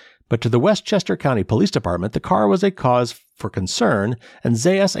 But to the Westchester County Police Department, the car was a cause for concern and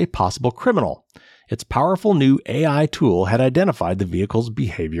Zayas a possible criminal. Its powerful new AI tool had identified the vehicle's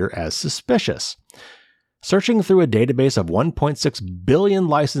behavior as suspicious. Searching through a database of 1.6 billion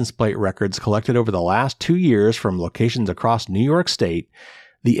license plate records collected over the last 2 years from locations across New York State,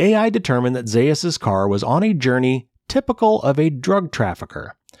 the AI determined that Zayas' car was on a journey typical of a drug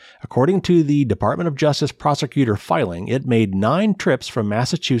trafficker. According to the Department of Justice prosecutor filing, it made 9 trips from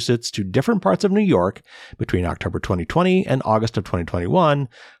Massachusetts to different parts of New York between October 2020 and August of 2021,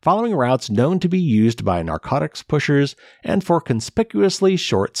 following routes known to be used by narcotics pushers and for conspicuously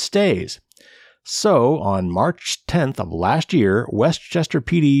short stays. So, on March 10th of last year, Westchester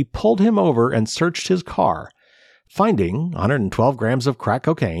PD pulled him over and searched his car, finding 112 grams of crack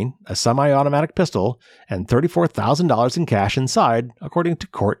cocaine, a semi-automatic pistol, and $34,000 in cash inside, according to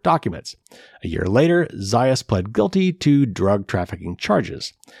court documents. A year later, Zayas pled guilty to drug trafficking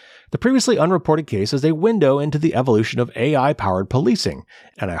charges. The previously unreported case is a window into the evolution of AI-powered policing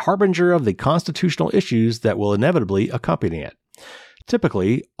and a harbinger of the constitutional issues that will inevitably accompany it.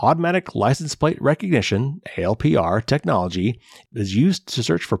 Typically, automatic license plate recognition, ALPR, technology is used to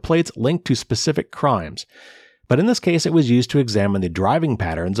search for plates linked to specific crimes. But in this case, it was used to examine the driving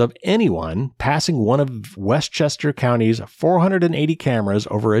patterns of anyone passing one of Westchester County's 480 cameras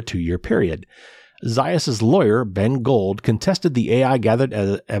over a 2-year period. Zayas' lawyer, Ben Gold, contested the AI gathered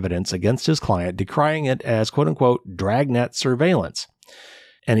evidence against his client, decrying it as quote-unquote dragnet surveillance.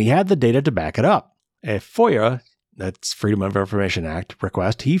 And he had the data to back it up. A FOIA, that's Freedom of Information Act,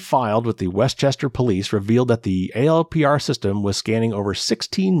 request he filed with the Westchester Police revealed that the ALPR system was scanning over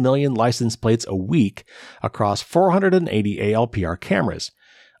 16 million license plates a week across 480 ALPR cameras.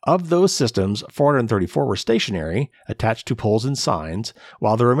 Of those systems, 434 were stationary, attached to poles and signs,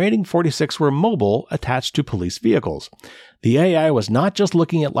 while the remaining 46 were mobile, attached to police vehicles. The AI was not just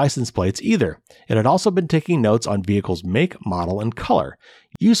looking at license plates either. It had also been taking notes on vehicles' make, model, and color,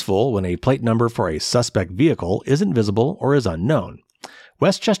 useful when a plate number for a suspect vehicle isn't visible or is unknown.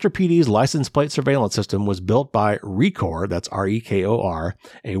 Westchester PD's license plate surveillance system was built by Rekor, that's R-E-K-O-R,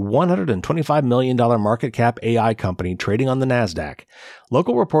 a $125 million market cap AI company trading on the NASDAQ.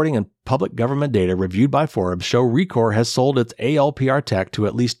 Local reporting and public government data reviewed by Forbes show Rekor has sold its ALPR tech to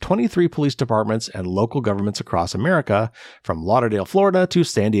at least 23 police departments and local governments across America, from Lauderdale, Florida to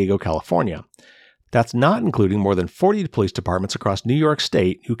San Diego, California. That's not including more than 40 police departments across New York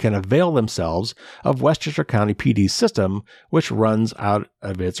State who can avail themselves of Westchester County PD's system, which runs out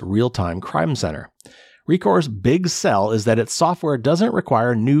of its real-time crime center. Rekor's big sell is that its software doesn't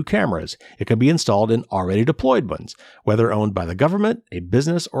require new cameras. It can be installed in already deployed ones, whether owned by the government, a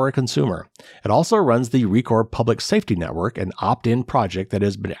business, or a consumer. It also runs the Rekor Public Safety Network, an opt-in project that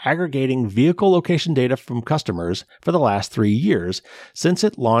has been aggregating vehicle location data from customers for the last 3 years, since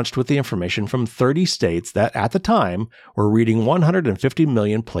it launched with the information from 30 states that, at the time, were reading 150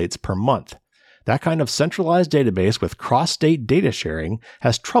 million plates per month. That kind of centralized database with cross-state data sharing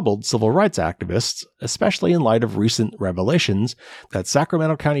has troubled civil rights activists, especially in light of recent revelations that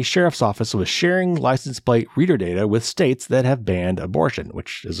Sacramento County Sheriff's Office was sharing license plate reader data with states that have banned abortion,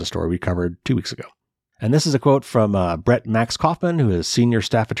 which is a story we covered 2 weeks ago. And this is a quote from Brett Max Kaufman, who is senior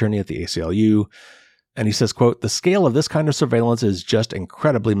staff attorney at the ACLU. And he says, quote, "The scale of this kind of surveillance is just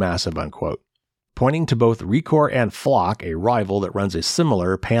incredibly massive," unquote. Pointing to both Rekor and Flock, a rival that runs a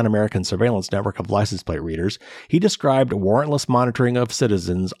similar pan-American surveillance network of license plate readers, he described warrantless monitoring of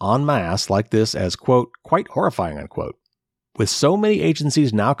citizens en masse like this as, quote, "quite horrifying," unquote. With so many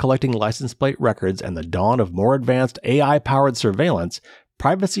agencies now collecting license plate records and the dawn of more advanced AI-powered surveillance,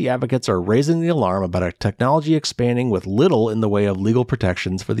 privacy advocates are raising the alarm about a technology expanding with little in the way of legal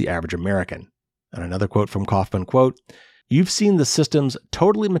protections for the average American. And another quote from Kaufman, quote, "You've seen the systems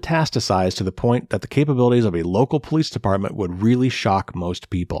totally metastasize to the point that the capabilities of a local police department would really shock most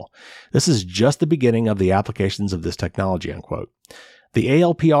people. This is just the beginning of the applications of this technology," unquote. The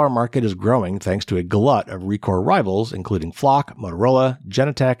ALPR market is growing thanks to a glut of Rekor rivals, including Flock, Motorola,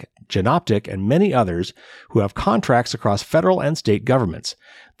 Genetec, Genoptic, and many others who have contracts across federal and state governments.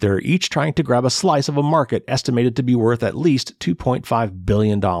 They're each trying to grab a slice of a market estimated to be worth at least $2.5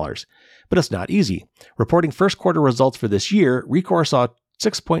 billion. But it's not easy. Reporting first quarter results for this year, Rekor saw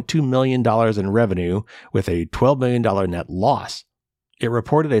 $6.2 million in revenue with a $12 million net loss. It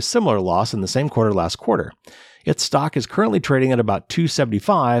reported a similar loss in the same quarter last quarter. Its stock is currently trading at about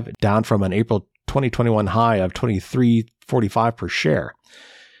 $2.75, down from an April 2021 high of $23.45 per share.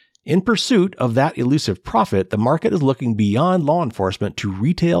 In pursuit of that elusive profit, the market is looking beyond law enforcement to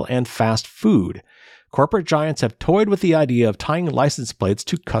retail and fast food. Corporate giants have toyed with the idea of tying license plates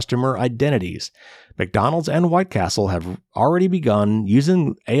to customer identities. McDonald's and White Castle have already begun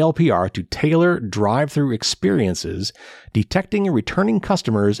using ALPR to tailor drive-through experiences, detecting and returning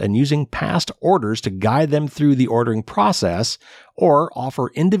customers and using past orders to guide them through the ordering process or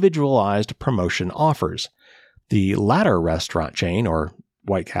offer individualized promotion offers. The latter restaurant chain, or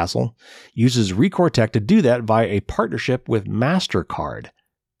White Castle, uses Rekor Tech to do that via a partnership with MasterCard.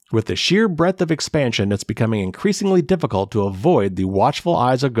 With the sheer breadth of expansion, it's becoming increasingly difficult to avoid the watchful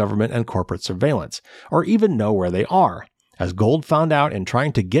eyes of government and corporate surveillance, or even know where they are. As Gold found out in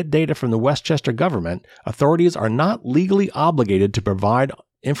trying to get data from the Westchester government, authorities are not legally obligated to provide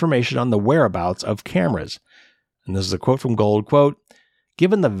information on the whereabouts of cameras. And this is a quote from Gold, quote,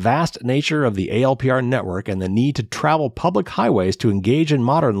 "Given the vast nature of the ALPR network and the need to travel public highways to engage in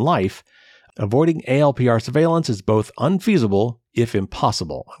modern life, avoiding ALPR surveillance is both unfeasible, if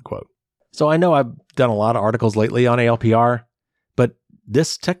impossible," unquote. So I know I've done a lot of articles lately on ALPR, but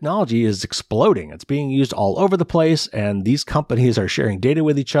this technology is exploding. It's being used all over the place, and these companies are sharing data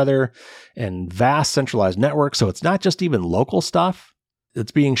with each other and vast centralized networks. So it's not just even local stuff.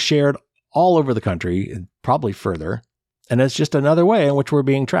 It's being shared all over the country, and probably further. And it's just another way in which we're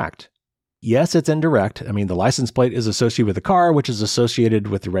being tracked. Yes, it's indirect. I mean, the license plate is associated with the car, which is associated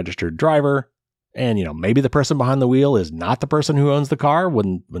with the registered driver. And, maybe the person behind the wheel is not the person who owns the car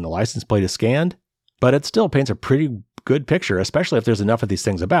when the license plate is scanned. But it still paints a pretty good picture, especially if there's enough of these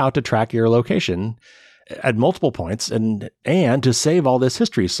things about to track your location at multiple points and to save all this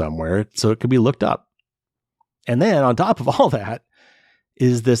history somewhere so it can be looked up. And then on top of all that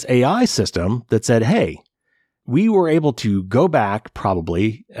is this AI system that said, hey, we were able to go back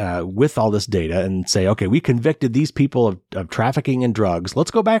probably with all this data and say, okay, we convicted these people of trafficking in drugs. Let's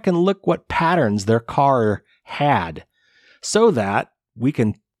go back and look what patterns their car had so that we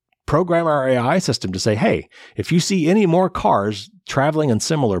can program our AI system to say, hey, if you see any more cars traveling in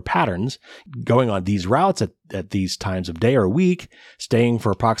similar patterns, going on these routes at these times of day or week, staying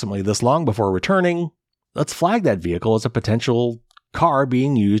for approximately this long before returning, let's flag that vehicle as a potential car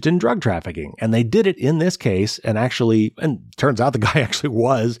being used in drug trafficking. And they did it in this case and turns out the guy actually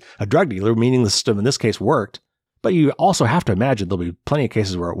was a drug dealer, meaning the system in this case worked. But you also have to imagine there'll be plenty of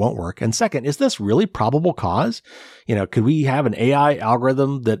cases where it won't work. And second, is this really probable cause? Could we have an AI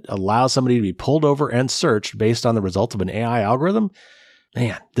algorithm that allows somebody to be pulled over and searched based on the results of an AI algorithm?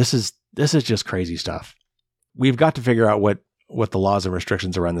 Man, this is just crazy stuff. We've got to figure out what the laws and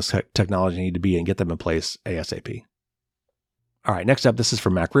restrictions around this technology need to be and get them in place ASAP. All right, next up, this is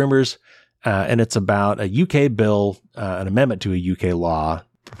from Mac Rumors, and it's about a UK bill, an amendment to a UK law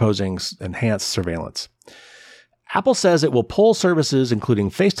proposing enhanced surveillance. Apple says it will pull services including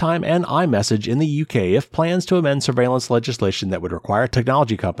FaceTime and iMessage in the UK if plans to amend surveillance legislation that would require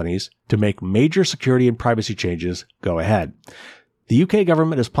technology companies to make major security and privacy changes go ahead. The UK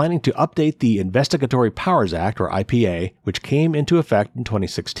government is planning to update the Investigatory Powers Act, or IPA, which came into effect in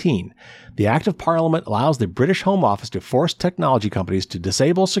 2016. The Act of Parliament allows the British Home Office to force technology companies to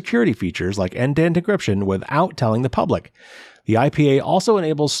disable security features like end-to-end encryption without telling the public. The IPA also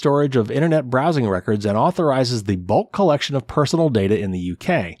enables storage of internet browsing records and authorizes the bulk collection of personal data in the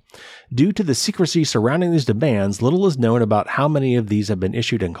UK. Due to the secrecy surrounding these demands, little is known about how many of these have been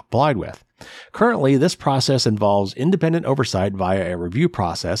issued and complied with. Currently, this process involves independent oversight via a review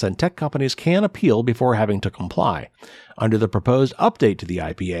process, and tech companies can appeal before having to comply. Under the proposed update to the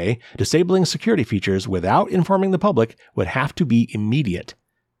IPA, disabling security features without informing the public would have to be immediate.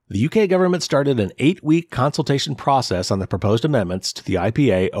 The UK government started an 8-week consultation process on the proposed amendments to the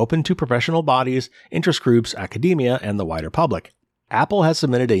IPA open to professional bodies, interest groups, academia, and the wider public. Apple has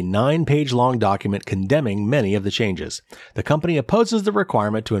submitted a 9-page-long document condemning many of the changes. The company opposes the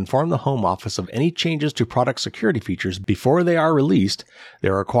requirement to inform the Home Office of any changes to product security features before they are released,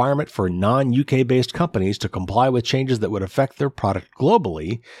 their requirement for non-UK-based companies to comply with changes that would affect their product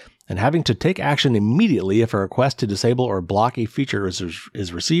globally, and having to take action immediately if a request to disable or block a feature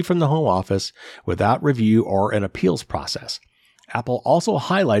is received from the Home Office without review or an appeals process. Apple also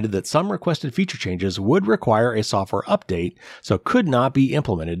highlighted that some requested feature changes would require a software update, so could not be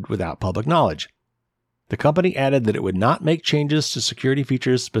implemented without public knowledge. The company added that it would not make changes to security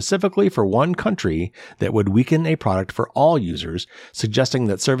features specifically for one country that would weaken a product for all users, suggesting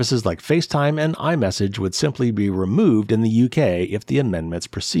that services like FaceTime and iMessage would simply be removed in the UK if the amendments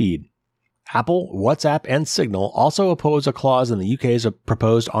proceed. Apple, WhatsApp, and Signal also oppose a clause in the UK's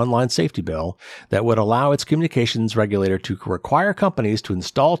proposed online safety bill that would allow its communications regulator to require companies to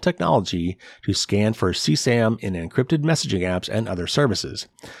install technology to scan for CSAM in encrypted messaging apps and other services.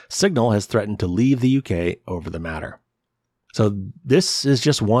 Signal has threatened to leave the UK over the matter. So this is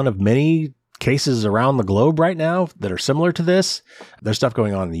just one of many cases around the globe right now that are similar to this. There's stuff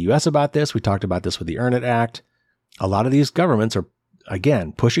going on in the US about this. We talked about this with the Earn It Act. A lot of these governments are,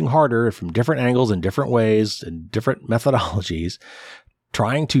 again, pushing harder from different angles and different ways and different methodologies,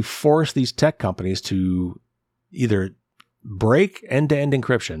 trying to force these tech companies to either break end-to-end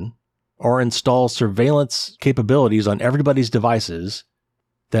encryption or install surveillance capabilities on everybody's devices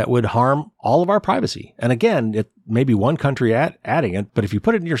that would harm all of our privacy. And again, it may be one country adding it, but if you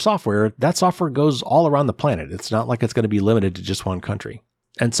put it in your software, that software goes all around the planet. It's not like it's going to be limited to just one country.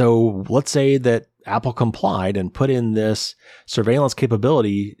 And so let's say that Apple complied and put in this surveillance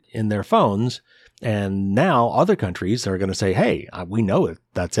capability in their phones, and now other countries are going to say, hey, we know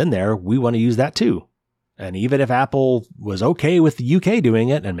that's in there. We want to use that too. And even if Apple was okay with the UK doing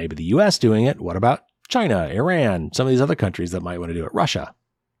it and maybe the US doing it, what about China, Iran, some of these other countries that might want to do it, Russia?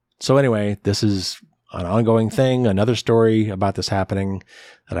 So anyway, this is an ongoing thing, another story about this happening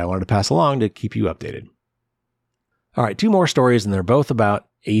that I wanted to pass along to keep you updated. All right, 2 more stories, and they're both about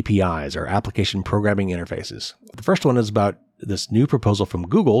APIs, or application programming interfaces. The first one is about this new proposal from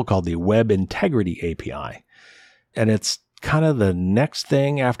Google called the Web Integrity API. And it's kind of the next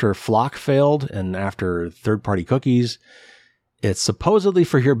thing after FLoC failed and after third-party cookies. It's supposedly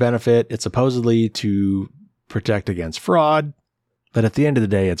for your benefit. It's supposedly to protect against fraud. But at the end of the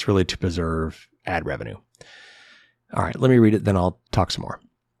day, it's really to preserve ad revenue. All right, let me read it, then I'll talk some more.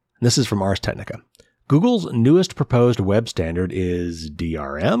 This is from Ars Technica. Google's newest proposed web standard is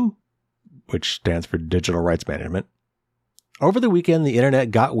DRM, which stands for Digital Rights Management. Over the weekend, the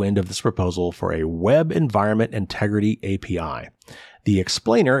internet got wind of this proposal for a Web Environment Integrity API. The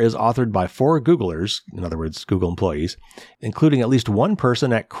explainer is authored by 4 Googlers, in other words, Google employees, including at least one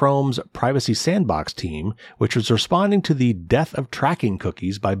person at Chrome's Privacy Sandbox team, which was responding to the death of tracking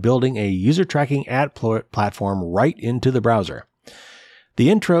cookies by building a user tracking ad platform right into the browser. The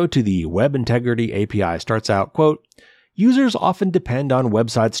intro to the Web Integrity API starts out, quote, users often depend on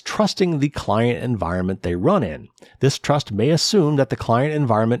websites trusting the client environment they run in. This trust may assume that the client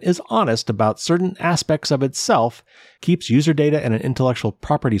environment is honest about certain aspects of itself, keeps user data and intellectual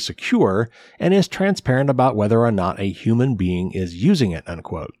property secure, and is transparent about whether or not a human being is using it,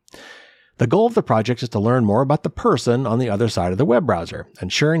 unquote. The goal of the project is to learn more about the person on the other side of the web browser,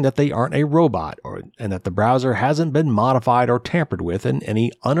 ensuring that they aren't a robot and that the browser hasn't been modified or tampered with in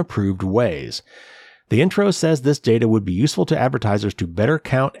any unapproved ways. The intro says this data would be useful to advertisers to better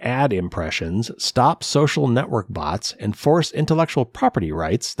count ad impressions, stop social network bots, enforce intellectual property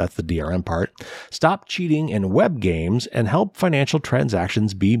rights, that's the DRM part, stop cheating in web games, and help financial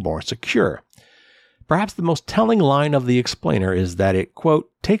transactions be more secure. Perhaps the most telling line of the explainer is that it, quote,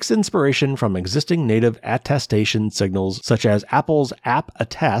 takes inspiration from existing native attestation signals such as Apple's App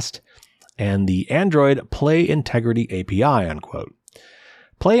Attest and the Android Play Integrity API, unquote.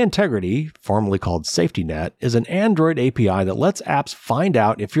 Play Integrity, formerly called SafetyNet, is an Android API that lets apps find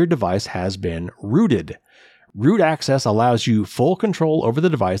out if your device has been rooted. Root access allows you full control over the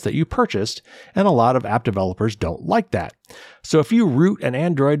device that you purchased, and a lot of app developers don't like that. So if you root an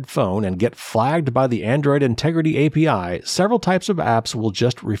Android phone and get flagged by the Android Integrity API, several types of apps will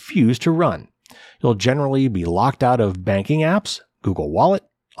just refuse to run. You'll generally be locked out of banking apps, Google Wallet,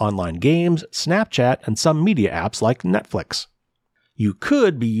 online games, Snapchat, and some media apps like Netflix. You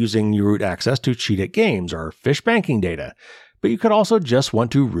could be using your root access to cheat at games or phish banking data, but you could also just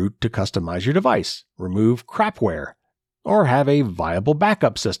want to root to customize your device, remove crapware, or have a viable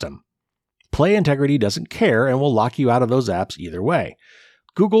backup system. Play Integrity doesn't care and will lock you out of those apps either way.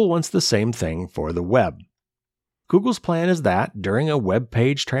 Google wants the same thing for the web. Google's plan is that, during a web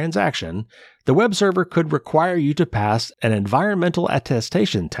page transaction, the web server could require you to pass an environmental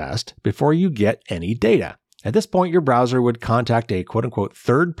attestation test before you get any data. At this point, your browser would contact a quote-unquote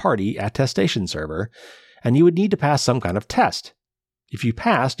third-party attestation server, and you would need to pass some kind of test. If you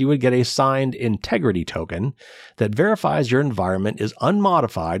passed, you would get a signed integrity token that verifies your environment is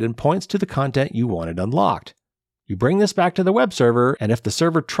unmodified and points to the content you wanted unlocked. You bring this back to the web server, and if the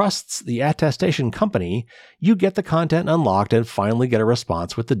server trusts the attestation company, you get the content unlocked and finally get a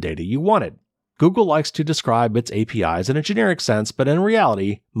response with the data you wanted. Google likes to describe its APIs in a generic sense, but in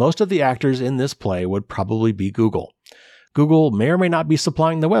reality, most of the actors in this play would probably be Google. Google may or may not be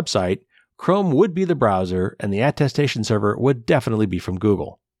supplying the website, Chrome would be the browser, and the attestation server would definitely be from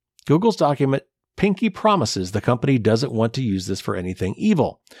Google. Google's document pinky promises the company doesn't want to use this for anything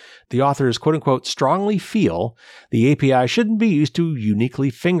evil. The authors, quote-unquote, strongly feel the API shouldn't be used to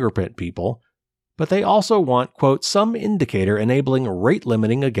uniquely fingerprint people, but they also want, quote, some indicator enabling rate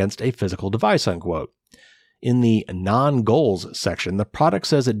limiting against a physical device, unquote. In the non-goals section, the product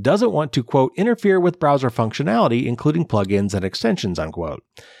says it doesn't want to, quote, interfere with browser functionality, including plugins and extensions, unquote.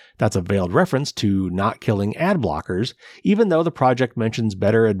 That's a veiled reference to not killing ad blockers, even though the project mentions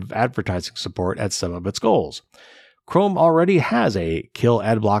better advertising support as some of its goals. Chrome already has a kill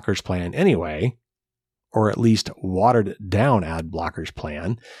ad blockers plan anyway, or at least watered down ad blockers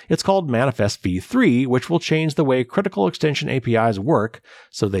plan. It's called Manifest v3, which will change the way critical extension APIs work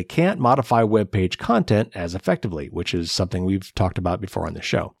so they can't modify web page content as effectively, which is something we've talked about before on the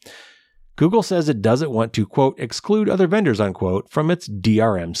show. Google says it doesn't want to, quote, exclude other vendors, unquote, from its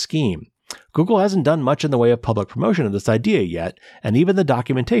DRM scheme. Google hasn't done much in the way of public promotion of this idea yet, and even the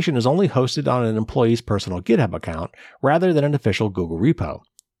documentation is only hosted on an employee's personal GitHub account rather than an official Google repo.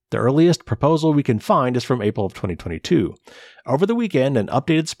 The earliest proposal we can find is from April of 2022. Over the weekend, an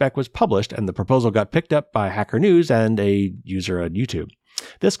updated spec was published, and the proposal got picked up by Hacker News and a user on YouTube.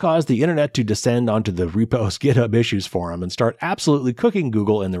 This caused the internet to descend onto the repo's GitHub issues forum and start absolutely cooking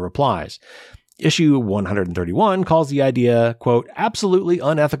Google in the replies. Issue 131 calls the idea, quote, absolutely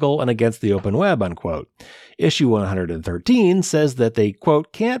unethical and against the open web, unquote. Issue 113 says that they,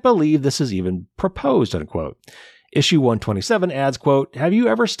 quote, can't believe this is even proposed, unquote. Issue 127 adds, quote, have you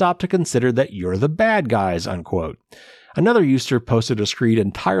ever stopped to consider that you're the bad guys, unquote. Another user posted a screed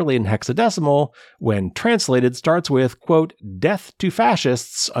entirely in hexadecimal, when translated starts with, quote, death to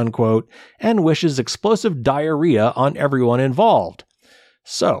fascists, unquote, and wishes explosive diarrhea on everyone involved.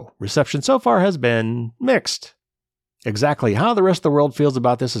 So, reception so far has been mixed. Exactly how the rest of the world feels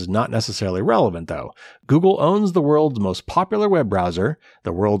about this is not necessarily relevant, though. Google owns the world's most popular web browser,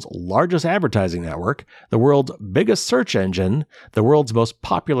 the world's largest advertising network, the world's biggest search engine, the world's most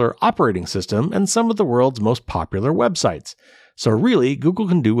popular operating system, and some of the world's most popular websites. So really, Google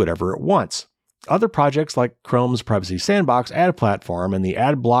can do whatever it wants. Other projects like Chrome's Privacy Sandbox ad platform and the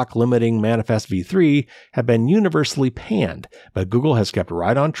ad block limiting Manifest v3 have been universally panned, but Google has kept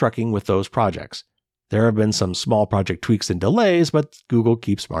right on trucking with those projects. There have been some small project tweaks and delays, but Google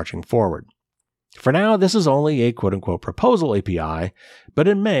keeps marching forward. For now, this is only a quote-unquote proposal API, but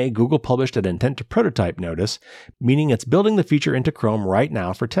in May, Google published an intent to prototype notice, meaning it's building the feature into Chrome right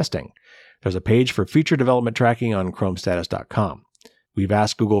now for testing. There's a page for feature development tracking on chromestatus.com. We've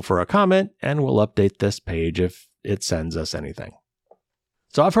asked Google for a comment, and we'll update this page if it sends us anything.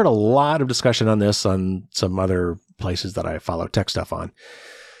 So I've heard a lot of discussion on this on some other places that I follow tech stuff on.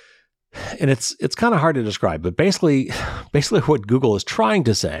 And it's kind of hard to describe, but basically what Google is trying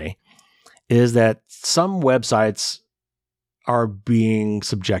to say is that some websites are being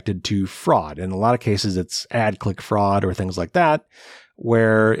subjected to fraud. In a lot of cases, it's ad click fraud or things like that,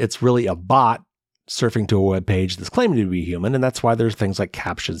 where it's really a bot surfing to a web page that's claiming to be human, and that's why there's things like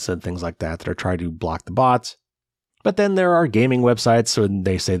captions and things like that are trying to block the bots. But then there are gaming websites, and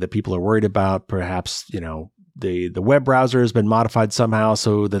they say that people are worried about perhaps, the web browser has been modified somehow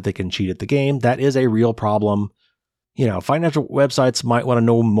so that they can cheat at the game. That is a real problem. Financial websites might want to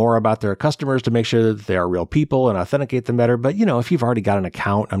know more about their customers to make sure that they are real people and authenticate them better. But, if you've already got an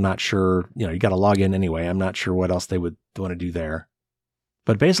account, I'm not sure, you got to log in anyway. I'm not sure what else they would want to do there.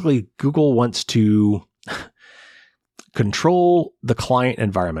 But basically, Google wants to control the client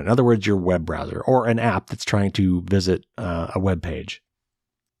environment. In other words, your web browser or an app that's trying to visit a web page.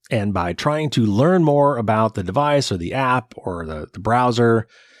 And by trying to learn more about the device or the app or the browser,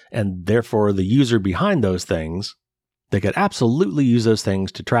 and therefore the user behind those things, they could absolutely use those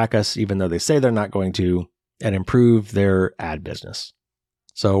things to track us, even though they say they're not going to, and improve their ad business.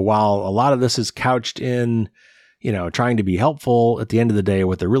 So while a lot of this is couched in, trying to be helpful, at the end of the day,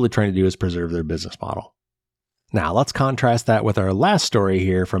 what they're really trying to do is preserve their business model. Now, let's contrast that with our last story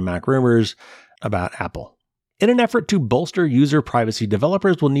here from MacRumors about Apple. In an effort to bolster user privacy,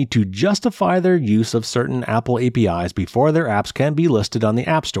 developers will need to justify their use of certain Apple APIs before their apps can be listed on the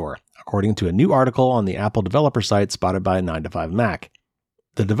App Store, according to a new article on the Apple developer site spotted by 9to5Mac.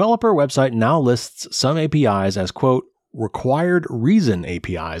 The developer website now lists some APIs as, quote, required reason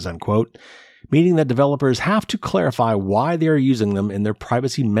APIs, unquote, meaning that developers have to clarify why they are using them in their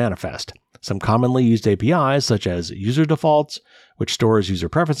privacy manifest. Some commonly used APIs, such as user defaults, which stores user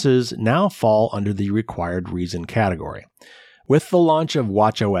preferences, now fall under the required reason category. With the launch of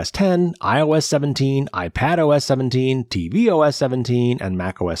watchOS 10, iOS 17, iPadOS 17, tvOS 17, and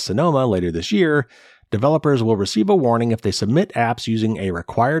macOS Sonoma later this year, developers will receive a warning if they submit apps using a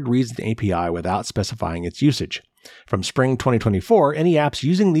required reason API without specifying its usage. From spring 2024, any apps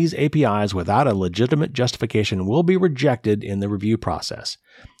using these APIs without a legitimate justification will be rejected in the review process.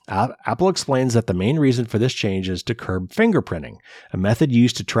 Apple explains that the main reason for this change is to curb fingerprinting, a method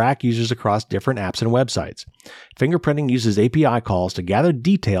used to track users across different apps and websites. Fingerprinting uses API calls to gather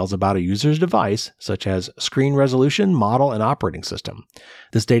details about a user's device, such as screen resolution, model, and operating system.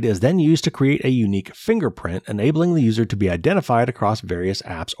 This data is then used to create a unique fingerprint, enabling the user to be identified across various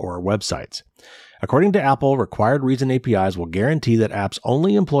apps or websites. According to Apple, required reason APIs will guarantee that apps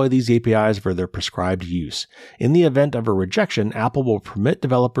only employ these APIs for their prescribed use. In the event of a rejection, Apple will permit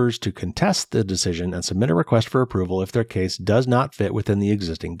developers to contest the decision and submit a request for approval if their case does not fit within the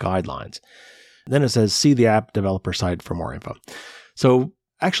existing guidelines. Then it says, see the app developer site for more info. So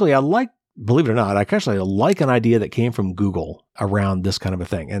actually, believe it or not, I actually like an idea that came from Google around this kind of a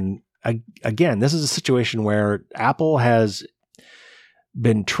thing. And again, this is a situation where Apple has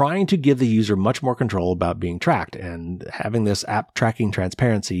been trying to give the user much more control about being tracked, and having this app tracking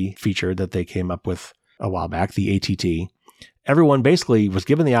transparency feature that they came up with a while back, the ATT. Everyone basically was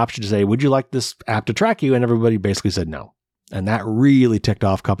given the option to say, would you like this app to track you? And everybody basically said no. And that really ticked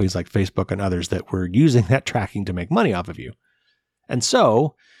off companies like Facebook and others that were using that tracking to make money off of you. And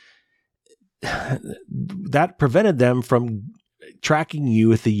so that prevented them from tracking you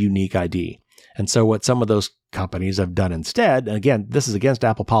with the unique ID. And so what some of those companies have done instead, and again, this is against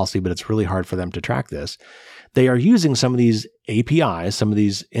Apple policy, but it's really hard for them to track this. They are using some of these APIs, some of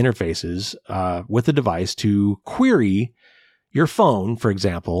these interfaces with the device to query your phone, for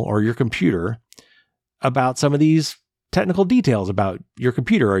example, or your computer about some of these technical details about your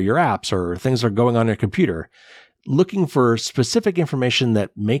computer or your apps or things that are going on in your computer, looking for specific information that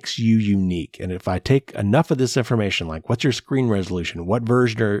makes you unique. And if I take enough of this information, like what's your screen resolution, what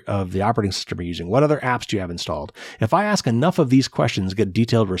version of the operating system are you using, what other apps do you have installed? If I ask enough of these questions, get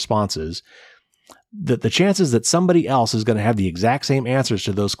detailed responses, the chances that somebody else is going to have the exact same answers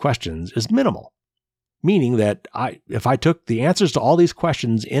to those questions is minimal. Meaning that if I took the answers to all these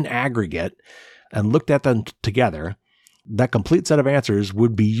questions in aggregate and looked at them together, that complete set of answers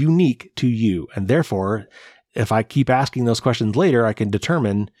would be unique to you. And therefore, if I keep asking those questions later, I can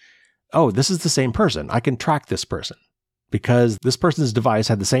determine, oh, this is the same person. I can track this person. Because this person's device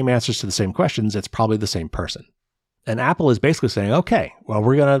had the same answers to the same questions, it's probably the same person. And Apple is basically saying, okay, well,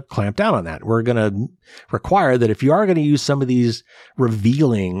 we're going to clamp down on that. We're going to require that if you are going to use some of these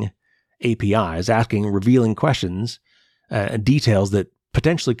revealing APIs, asking revealing questions, details that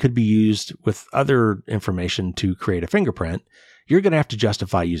potentially could be used with other information to create a fingerprint, you're going to have to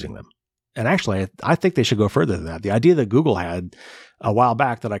justify using them. And actually, I think they should go further than that. The idea that Google had a while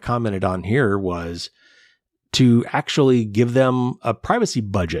back that I commented on here was to actually give them a privacy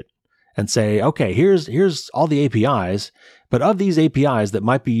budget and say, okay, here's all the APIs, but of these APIs that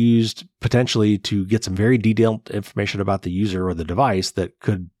might be used potentially to get some very detailed information about the user or the device that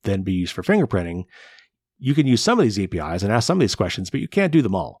could then be used for fingerprinting, you can use some of these APIs and ask some of these questions, but you can't do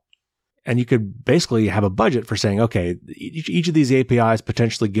them all. And you could basically have a budget for saying, okay, each of these APIs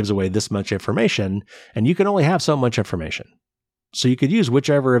potentially gives away this much information, and you can only have so much information. So you could use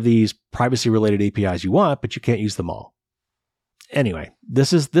whichever of these privacy-related APIs you want, but you can't use them all. Anyway,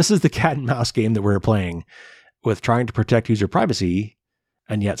 this is the cat and mouse game that we're playing with trying to protect user privacy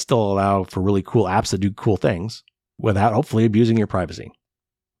and yet still allow for really cool apps that do cool things without hopefully abusing your privacy.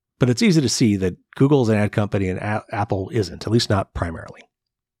 But it's easy to see that Google's an ad company and Apple isn't, at least not primarily,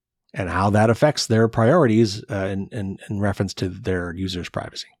 and how that affects their priorities in reference to their users'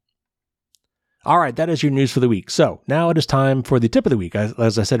 privacy. All right, that is your news for the week. So now it is time for the tip of the week.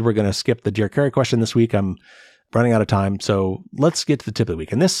 As I said, we're going to skip the Dear Carrie question this week. I'm running out of time, so let's get to the tip of the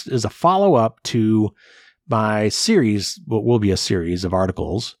week. And this is a follow-up to my series, what will be a series of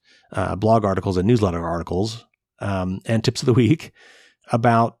articles, blog articles and newsletter articles, and tips of the week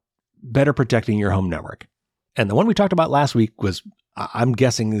about better protecting your home network. And the one we talked about last week was, I'm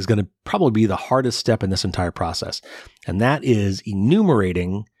guessing, is going to probably be the hardest step in this entire process. And that is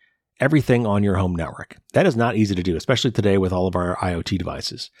enumerating everything on your home network. That is not easy to do, especially today with all of our IoT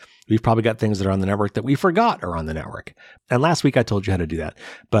devices. We've probably got things that are on the network that we forgot are on the network. And last week I told you how to do that.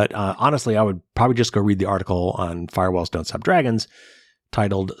 But honestly, I would probably just go read the article on Firewalls Don't Stop Dragons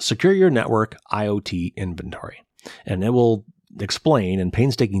titled Secure Your Network IoT Inventory. And it will explain in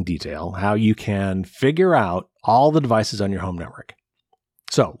painstaking detail how you can figure out all the devices on your home network.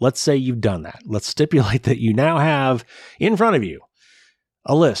 So let's say you've done that. Let's stipulate that you now have in front of you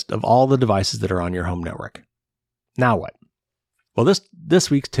a list of all the devices that are on your home network. Now what? Well,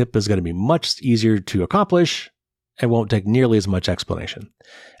 this week's tip is going to be much easier to accomplish and won't take nearly as much explanation.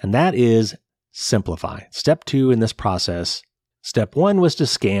 And that is simplify. Step 2 in this process. Step 1 was to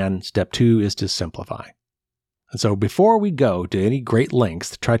scan. Step 2 is to simplify. And so before we go to any great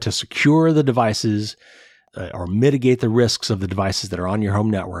lengths to try to secure the devices or mitigate the risks of the devices that are on your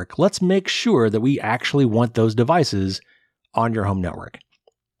home network, let's make sure that we actually want those devices on your home network.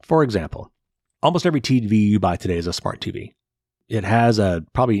 For example, almost every TV you buy today is a smart TV. It has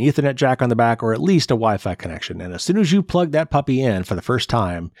probably an Ethernet jack on the back or at least a Wi-Fi connection. And as soon as you plug that puppy in for the first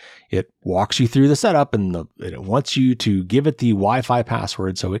time, it walks you through the setup and it wants you to give it the Wi-Fi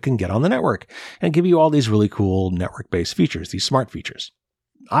password so it can get on the network and give you all these really cool network-based features, these smart features.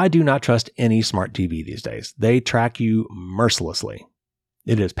 I do not trust any smart TV these days. They track you mercilessly.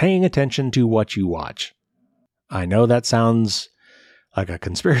 It is paying attention to what you watch. I know that sounds like a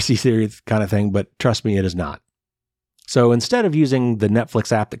conspiracy theory kind of thing, but trust me, it is not. So instead of using the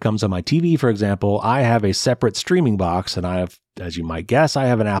Netflix app that comes on my TV, for example, I have a separate streaming box, and I have, as you might guess, I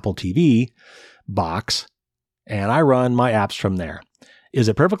have an Apple TV box, and I run my apps from there. Is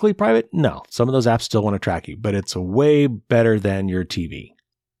it perfectly private? No. Some of those apps still want to track you, but it's way better than your TV.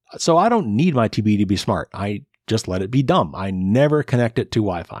 So I don't need my TV to be smart. I just let it be dumb. I never connect it to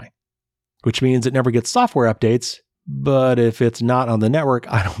Wi-Fi, which means it never gets software updates. But if it's not on the network,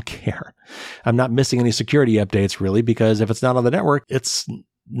 I don't care. I'm not missing any security updates really, because if it's not on the network, it's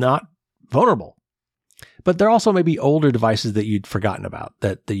not vulnerable. But there also may be older devices that you'd forgotten about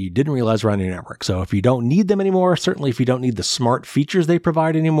that you didn't realize were on your network. So if you don't need them anymore, certainly if you don't need the smart features they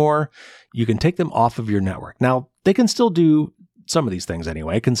provide anymore, you can take them off of your network. Now, they can still do some of these things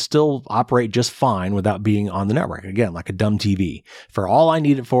anyway. It can still operate just fine without being on the network. Again, like a dumb TV. For all I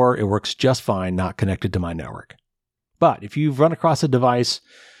need it for, it works just fine, not connected to my network. But if you've run across a device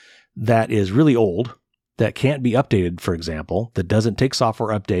that is really old, that can't be updated, for example, that doesn't take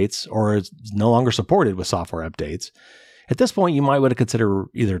software updates or is no longer supported with software updates, at this point, you might want to consider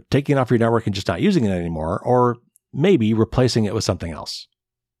either taking it off your network and just not using it anymore, or maybe replacing it with something else.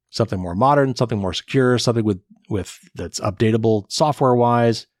 Something more modern, something more secure, something with that's updatable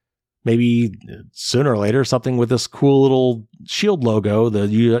software-wise. Maybe sooner or later, something with this cool little shield logo,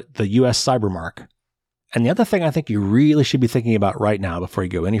 the US cyber mark. And the other thing I think you really should be thinking about right now before you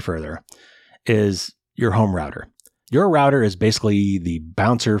go any further is your home router. Your router is basically the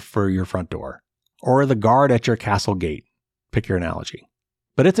bouncer for your front door or the guard at your castle gate. Pick your analogy.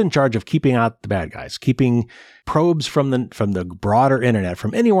 But it's in charge of keeping out the bad guys, keeping probes from the broader internet,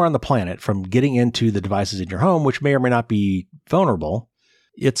 from anywhere on the planet, from getting into the devices in your home, which may or may not be vulnerable.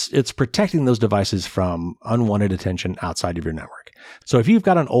 It's protecting those devices from unwanted attention outside of your network. So if you've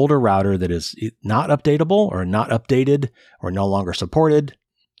got an older router that is not updatable or not updated or no longer supported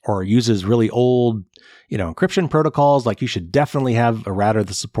or uses really old, encryption protocols, like you should definitely have a router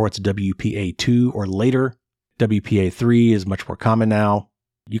that supports WPA2 or later. WPA3 is much more common now.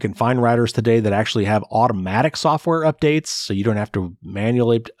 You can find routers today that actually have automatic software updates, so you don't have to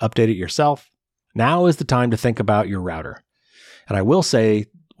manually update it yourself. Now is the time to think about your router. And I will say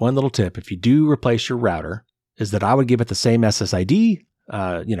one little tip, if you do replace your router, is that I would give it the same SSID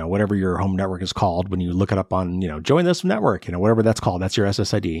whatever your home network is called, when you look it up on, join this network, whatever that's called, that's your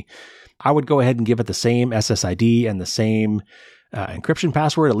SSID. I would go ahead and give it the same SSID and the same encryption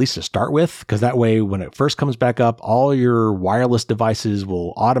password, at least to start with, because that way, when it first comes back up, all your wireless devices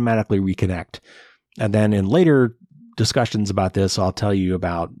will automatically reconnect. And then in later discussions about this, I'll tell you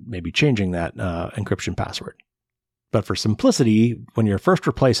about maybe changing that encryption password. But for simplicity, when you're first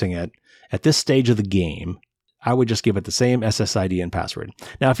replacing it, at this stage of the game, I would just give it the same SSID and password.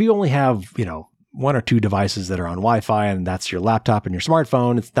 Now, if you only have, one or two devices that are on Wi-Fi and that's your laptop and your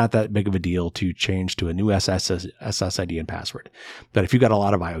smartphone, it's not that big of a deal to change to a new SSID and password. But if you've got a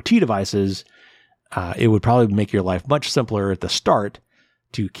lot of IoT devices, it would probably make your life much simpler at the start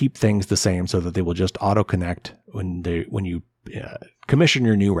to keep things the same so that they will just auto-connect when you commission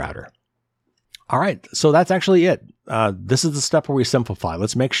your new router. All right, so that's actually it. This is the step where we simplify.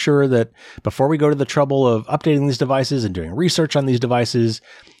 Let's make sure that before we go to the trouble of updating these devices and doing research on these devices,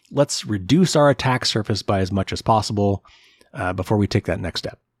 let's reduce our attack surface by as much as possible before we take that next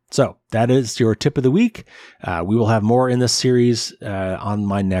step. So that is your tip of the week. We will have more in this series on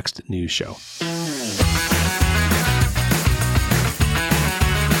my next news show.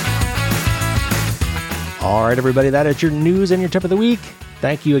 All right, everybody, that is your news and your tip of the week.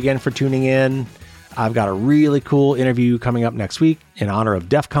 Thank you again for tuning in. I've got a really cool interview coming up next week in honor of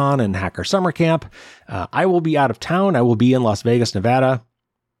DEF CON and Hacker Summer Camp. I will be out of town. I will be in Las Vegas, Nevada.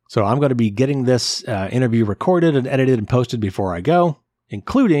 So I'm going to be getting this interview recorded and edited and posted before I go,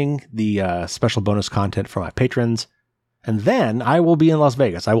 including the special bonus content for my patrons. And then I will be in Las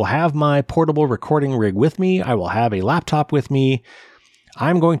Vegas. I will have my portable recording rig with me. I will have a laptop with me.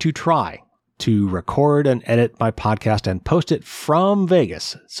 I'm going to try to record and edit my podcast and post it from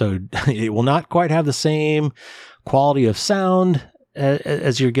Vegas. So it will not quite have the same quality of sound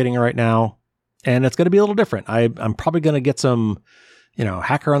as you're getting right now. And it's going to be a little different. I'm probably going to get some,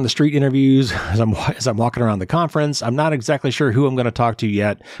 hacker on the street interviews as I'm walking around the conference. I'm not exactly sure who I'm going to talk to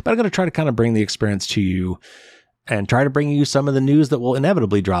yet, but I'm going to try to kind of bring the experience to you and try to bring you some of the news that will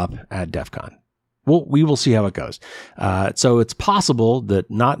inevitably drop at DEF CON. We will see how it goes. So it's possible that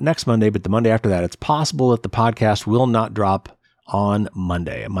not next Monday, but the Monday after that, it's possible that the podcast will not drop on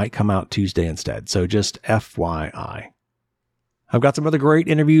Monday. It might come out Tuesday instead. So just FYI. I've got some other great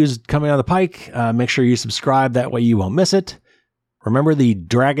interviews coming down the pike. Make sure you subscribe. That way you won't miss it. Remember, the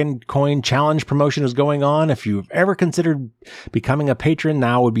Dragon Coin Challenge promotion is going on. If you've ever considered becoming a patron,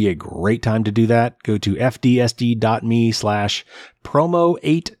 now would be a great time to do that. Go to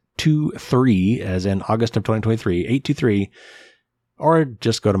fdsd.me/promo823, as in August of 2023, 823, or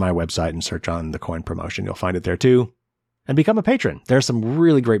just go to my website and search on the coin promotion. You'll find it there too. And become a patron. There's some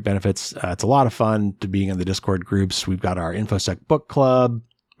really great benefits. It's a lot of fun to being in the Discord groups. We've got our InfoSec book club.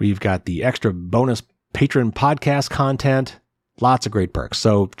 We've got the extra bonus patron podcast content. Lots of great perks.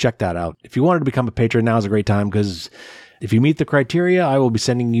 So check that out. If you wanted to become a patron, now is a great time, because if you meet the criteria, I will be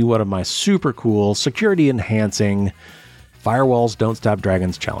sending you one of my super cool security enhancing Firewalls Don't Stop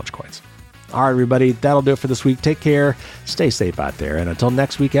Dragons challenge coins. All right, everybody, that'll do it for this week. Take care. Stay safe out there. And until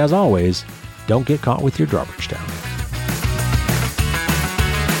next week, as always, don't get caught with your drawbridge down.